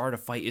likes to start a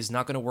fight is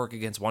not going to work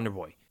against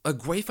Wonderboy. A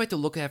great fight to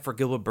look at for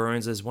Gilbert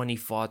Burns is when he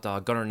fought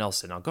Gunnar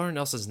Nelson. Now, Gunnar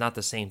Nelson's not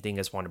the same thing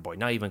as Wonderboy,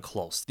 not even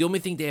close. The only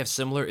thing they have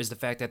similar is the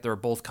fact that they're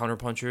both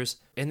counterpunchers,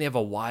 and they have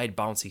a wide,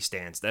 bouncy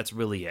stance. That's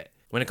really it.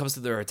 When it comes to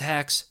their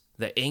attacks,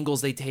 the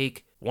angles they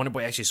take,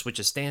 Wonderboy actually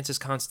switches stances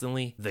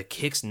constantly. The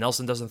kicks,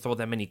 Nelson doesn't throw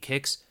that many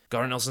kicks.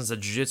 Gunnar Nelson's a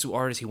jiu-jitsu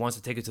artist. He wants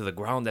to take it to the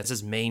ground. That's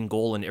his main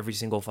goal in every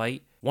single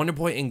fight.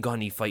 Wonderboy and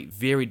Gunny fight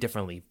very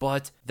differently,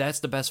 but that's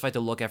the best fight to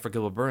look at for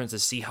Gilbert Burns to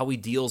see how he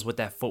deals with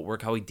that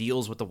footwork, how he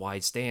deals with the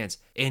wide stance.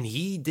 And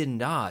he did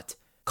not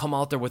come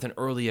out there with an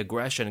early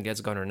aggression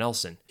against Gunnar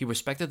Nelson. He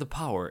respected the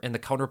power and the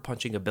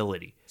counter-punching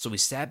ability. So he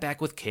sat back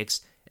with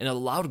kicks and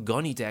allowed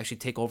Gunny to actually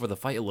take over the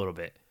fight a little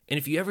bit. And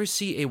if you ever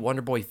see a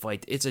Wonderboy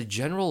fight, it's a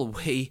general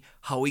way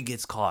how he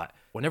gets caught.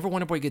 Whenever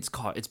Wonderboy gets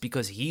caught, it's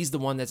because he's the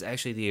one that's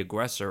actually the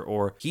aggressor,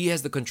 or he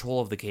has the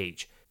control of the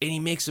cage. And he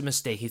makes a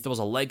mistake. He throws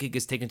a leg kick,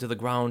 gets taken to the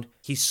ground.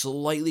 He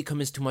slightly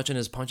commits too much in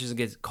his punches and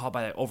gets caught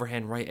by that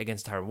overhand right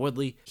against Tyron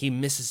Woodley. He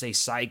misses a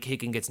side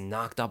kick and gets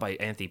knocked out by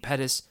Anthony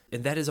Pettis.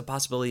 And that is a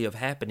possibility of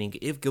happening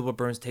if Gilbert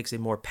Burns takes a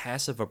more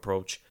passive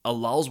approach,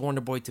 allows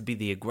Wonderboy to be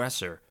the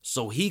aggressor.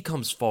 So he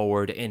comes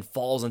forward and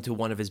falls into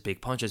one of his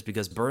big punches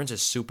because Burns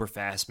is super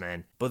fast,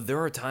 man. But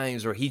there are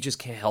times where he just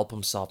can't help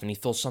himself and he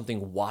throws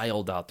something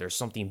wild out there,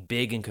 something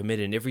big and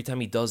committed. And every time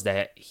he does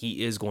that,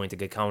 he is going to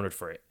get countered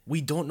for it.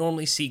 We don't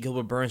normally see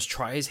Gilbert Burns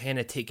try his hand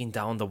at taking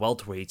down the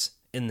welterweights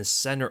in the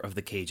center of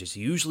the cage. It's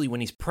usually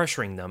when he's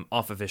pressuring them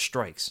off of his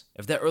strikes.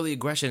 If that early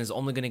aggression is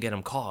only going to get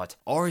him caught,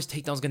 or his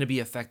takedown's going to be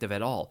effective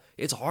at all,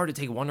 it's hard to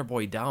take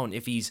Wonderboy down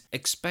if he's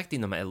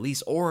expecting them at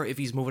least, or if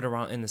he's moving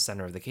around in the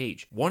center of the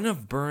cage. One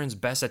of Burns'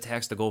 best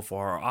attacks to go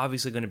for are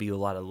obviously going to be a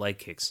lot of leg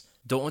kicks.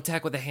 Don't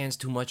attack with the hands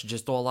too much,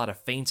 just throw a lot of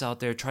feints out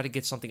there, try to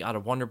get something out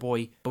of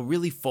Wonderboy, but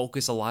really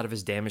focus a lot of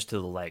his damage to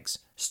the legs.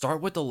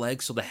 Start with the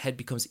legs so the head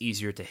becomes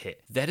easier to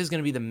hit. That is going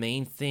to be the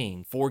main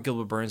thing for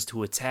Gilbert Burns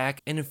to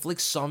attack and inflict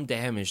some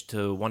damage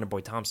to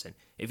Wonderboy Thompson.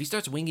 If he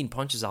starts winging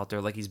punches out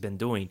there like he's been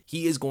doing,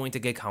 he is going to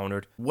get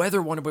countered, whether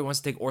Wonderboy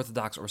wants to take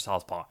orthodox or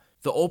southpaw.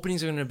 The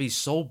openings are going to be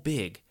so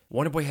big.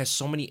 Wonderboy has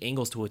so many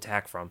angles to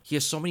attack from. He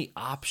has so many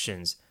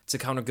options to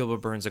counter Gilbert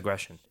Burns'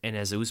 aggression. And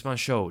as Usman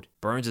showed,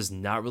 Burns is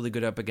not really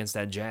good up against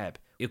that jab.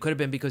 It could have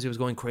been because he was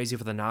going crazy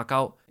for the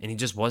knockout and he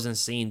just wasn't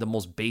seeing the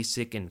most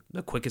basic and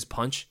the quickest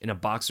punch in a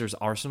boxer's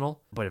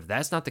arsenal. But if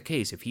that's not the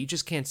case, if he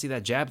just can't see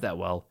that jab that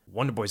well,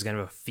 Wonderboy's going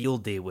to have a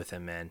field day with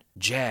him, man.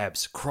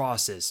 Jabs,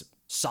 crosses,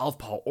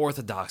 southpaw,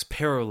 orthodox,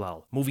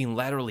 parallel, moving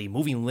laterally,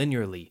 moving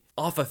linearly,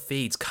 off of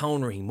fades,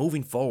 countering,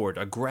 moving forward,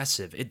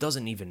 aggressive. It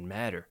doesn't even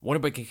matter.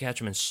 Wonderboy can catch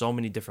him in so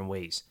many different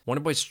ways.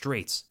 Wonderboy's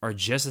straights are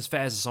just as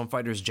fast as some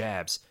fighters'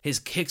 jabs. His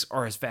kicks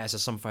are as fast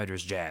as some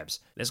fighters'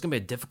 jabs. That's going to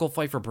be a difficult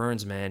fight for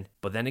Burns, man.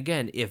 But then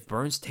again, if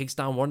Burns takes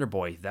down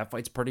Wonderboy, that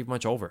fight's pretty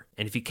much over.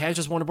 And if he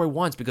catches Wonderboy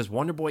once, because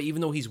Wonderboy,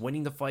 even though he's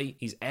winning the fight,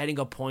 he's adding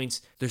up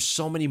points, there's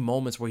so many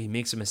moments where he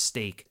makes a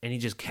mistake and he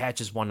just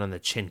catches one on the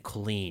chin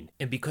clean.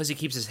 And because he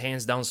keeps his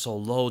hands down so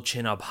low,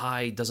 chin up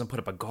high, doesn't put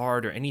up a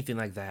guard or anything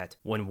like that,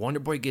 when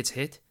Wonderboy gets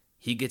hit,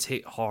 he gets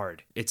hit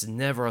hard. It's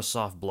never a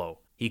soft blow.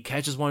 He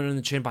catches one in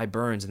the chin by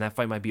Burns and that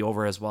fight might be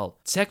over as well.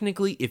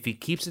 Technically, if he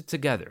keeps it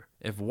together,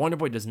 if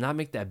Wonderboy does not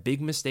make that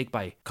big mistake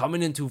by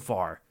coming in too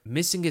far,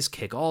 missing his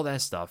kick, all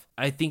that stuff,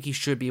 I think he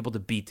should be able to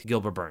beat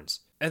Gilbert Burns.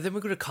 And then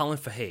we go to Colin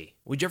Fahey.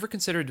 Would you ever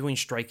consider doing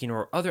striking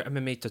or other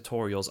MMA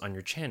tutorials on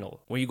your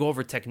channel, where you go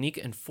over technique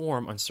and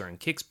form on certain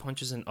kicks,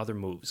 punches, and other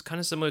moves, kind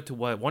of similar to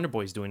what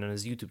Wonderboy is doing on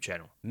his YouTube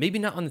channel? Maybe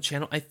not on the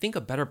channel. I think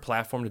a better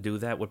platform to do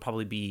that would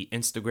probably be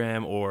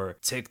Instagram or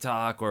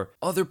TikTok or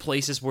other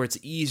places where it's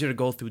easier to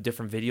go through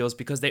different videos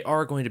because they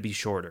are going to be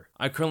shorter.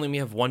 I currently only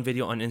have one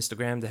video on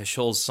Instagram that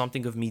shows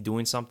something of me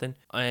doing something,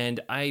 and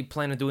I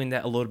plan on doing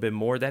that a little bit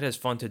more. That is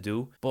fun to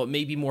do, but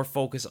maybe more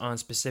focus on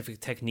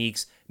specific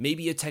techniques,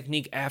 maybe a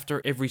technique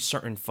after every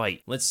certain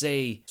fight. Let's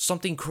say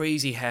something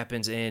crazy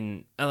happens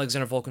in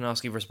Alexander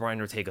Volkanovski versus Brian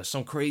Ortega.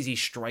 Some crazy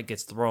strike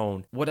gets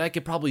thrown. What I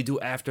could probably do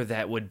after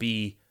that would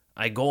be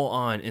I go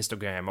on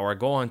Instagram or I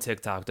go on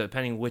TikTok,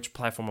 depending which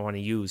platform I want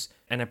to use,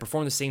 and I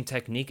perform the same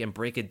technique and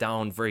break it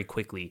down very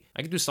quickly.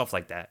 I can do stuff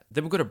like that.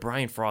 Then we go to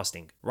Brian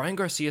Frosting. Ryan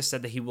Garcia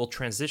said that he will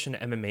transition to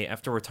MMA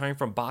after retiring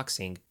from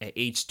boxing at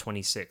age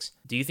 26.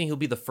 Do you think he'll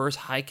be the first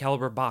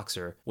high-caliber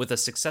boxer with a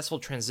successful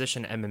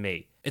transition to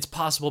MMA? It's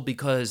possible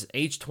because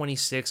age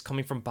 26,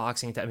 coming from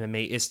boxing to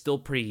MMA, is still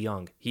pretty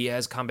young. He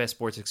has combat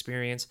sports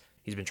experience.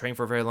 He's been trained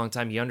for a very long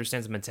time. He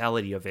understands the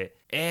mentality of it.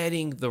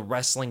 Adding the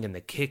wrestling and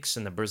the kicks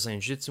and the Brazilian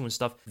Jiu-Jitsu and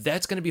stuff,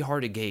 that's going to be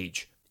hard to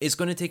gauge. It's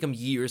going to take him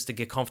years to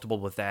get comfortable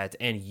with that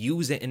and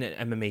use it in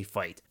an MMA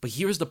fight. But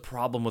here's the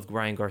problem with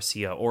Ryan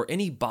Garcia or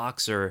any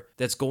boxer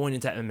that's going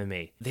into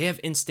MMA. They have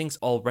instincts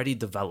already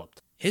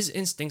developed. His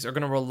instincts are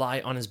going to rely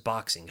on his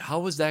boxing.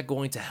 How is that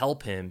going to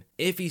help him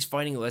if he's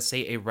fighting, let's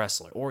say, a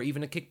wrestler or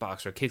even a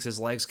kickboxer, kicks his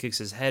legs, kicks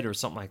his head, or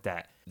something like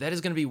that? That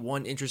is going to be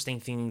one interesting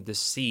thing to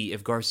see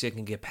if Garcia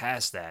can get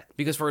past that.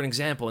 Because for an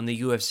example, in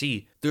the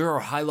UFC, there are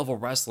high-level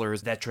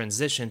wrestlers that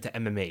transition to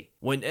MMA.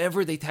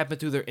 Whenever they tap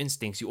into their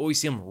instincts, you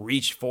always see them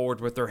reach forward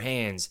with their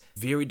hands,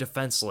 very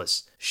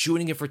defenseless,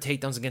 shooting it for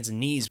takedowns against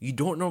knees. You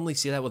don't normally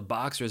see that with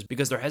boxers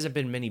because there hasn't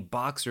been many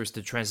boxers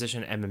to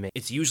transition to MMA.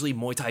 It's usually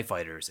Muay Thai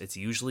fighters, it's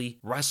usually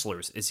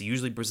wrestlers, it's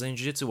usually Brazilian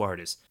Jiu-Jitsu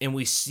artists, and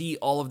we see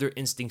all of their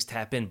instincts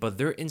tap in, but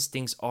their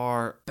instincts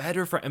are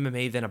better for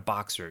MMA than a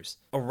boxer's.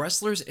 A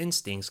wrestler's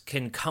instincts instincts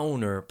can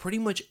counter pretty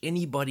much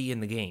anybody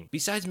in the game,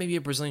 besides maybe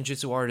a Brazilian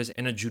Jiu-Jitsu artist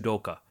and a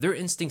judoka. Their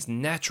instincts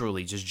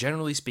naturally, just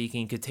generally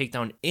speaking, could take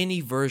down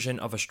any version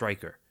of a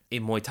striker. A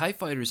Muay Thai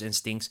fighter's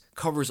instincts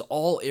covers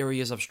all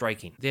areas of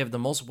striking. They have the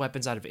most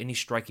weapons out of any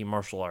striking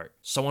martial art.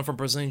 Someone from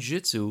Brazilian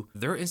Jiu-Jitsu,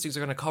 their instincts are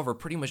going to cover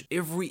pretty much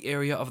every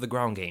area of the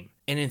ground game,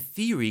 and in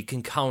theory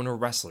can counter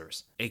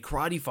wrestlers. A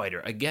karate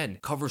fighter, again,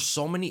 covers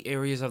so many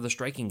areas of the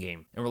striking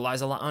game and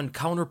relies a lot on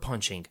counter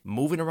punching,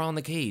 moving around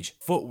the cage,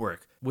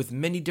 footwork, with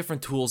many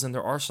different tools in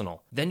their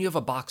arsenal. Then you have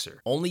a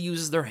boxer, only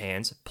uses their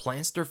hands,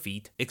 plants their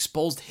feet,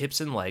 exposed hips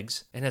and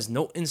legs, and has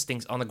no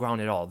instincts on the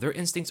ground at all. Their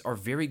instincts are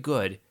very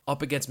good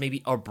up against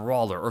maybe a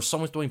brawler or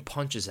someone throwing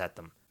punches at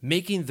them,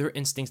 making their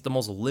instincts the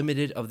most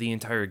limited of the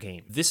entire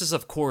game. This is,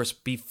 of course,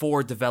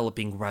 before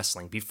developing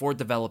wrestling, before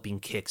developing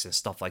kicks and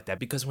stuff like that,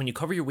 because when you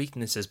cover your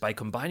weaknesses by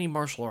combining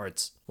martial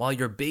arts, while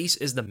your base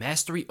is the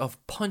mastery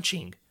of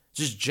punching,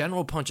 just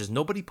general punches.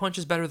 Nobody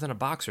punches better than a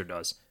boxer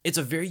does. It's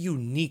a very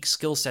unique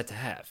skill set to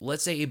have.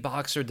 Let's say a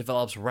boxer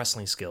develops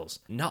wrestling skills.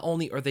 Not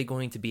only are they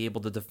going to be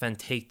able to defend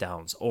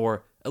takedowns,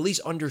 or at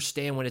least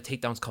understand when a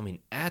takedown's coming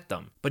at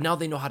them, but now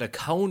they know how to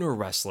counter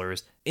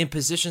wrestlers in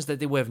positions that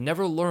they would have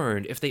never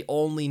learned if they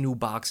only knew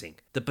boxing.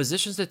 The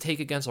positions to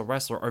take against a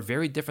wrestler are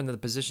very different than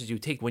the positions you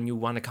take when you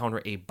want to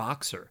counter a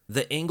boxer.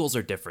 The angles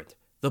are different.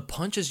 The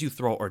punches you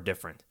throw are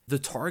different. The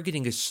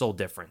targeting is so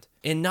different.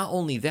 And not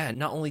only that,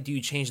 not only do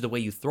you change the way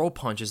you throw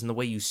punches and the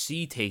way you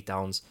see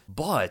takedowns,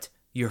 but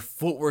your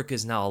footwork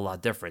is now a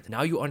lot different.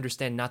 Now you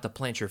understand not to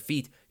plant your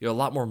feet. You're a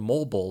lot more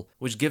mobile,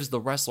 which gives the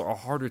wrestler a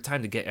harder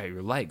time to get at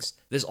your legs.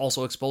 This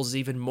also exposes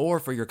even more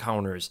for your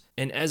counters.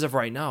 And as of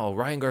right now,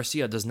 Ryan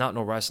Garcia does not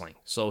know wrestling,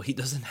 so he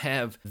doesn't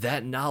have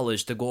that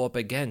knowledge to go up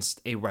against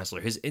a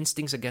wrestler. His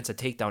instincts against a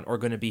takedown are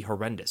going to be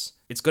horrendous.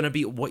 It's going to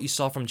be what you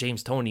saw from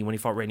James Toney when he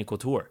fought Randy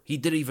Couture. He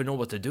didn't even know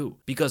what to do,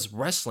 because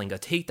wrestling, a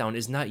takedown,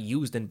 is not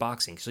used in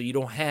boxing, so you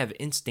don't have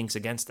instincts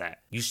against that.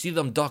 You see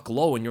them duck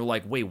low and you're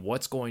like, wait,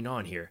 what's going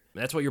on here?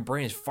 That's why your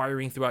brain is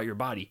firing throughout your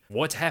body.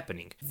 What's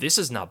happening? This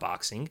is not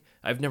boxing.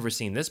 I've never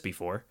seen this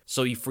before.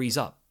 So you freeze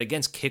up.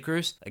 Against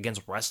kickers,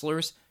 against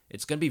wrestlers,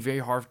 it's going to be very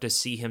hard to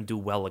see him do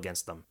well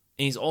against them.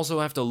 And he's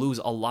also have to lose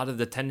a lot of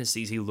the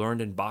tendencies he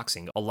learned in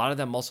boxing. A lot of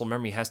that muscle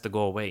memory has to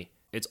go away.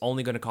 It's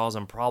only going to cause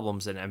him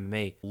problems in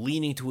MMA,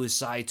 leaning to his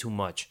side too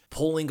much,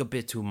 pulling a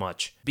bit too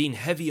much, being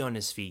heavy on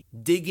his feet,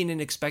 digging and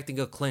expecting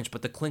a clinch,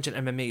 but the clinch in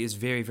MMA is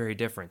very, very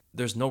different.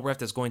 There's no ref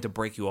that's going to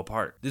break you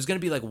apart. There's going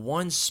to be like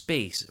one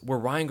space where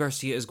Ryan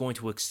Garcia is going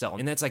to excel,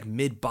 and that's like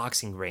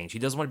mid-boxing range. He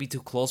doesn't want to be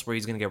too close where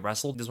he's going to get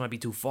wrestled. He doesn't want to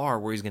be too far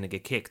where he's going to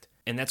get kicked.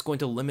 And that's going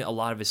to limit a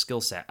lot of his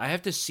skill set. I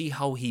have to see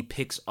how he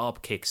picks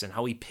up kicks and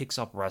how he picks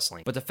up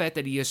wrestling. But the fact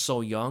that he is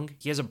so young,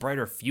 he has a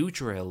brighter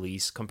future at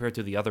least compared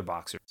to the other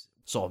boxers.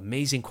 So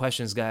amazing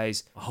questions,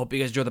 guys. I hope you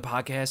guys enjoy the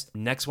podcast.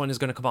 Next one is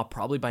going to come out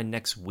probably by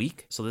next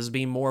week. So this is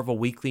being more of a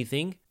weekly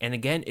thing. And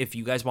again, if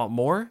you guys want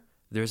more,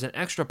 there's an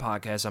extra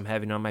podcast I'm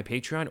having on my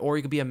Patreon, or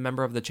you could be a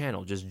member of the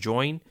channel. Just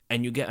join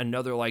and you get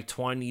another like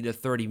 20 to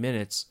 30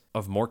 minutes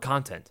of more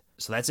content.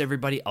 So that's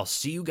everybody. I'll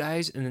see you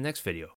guys in the next video.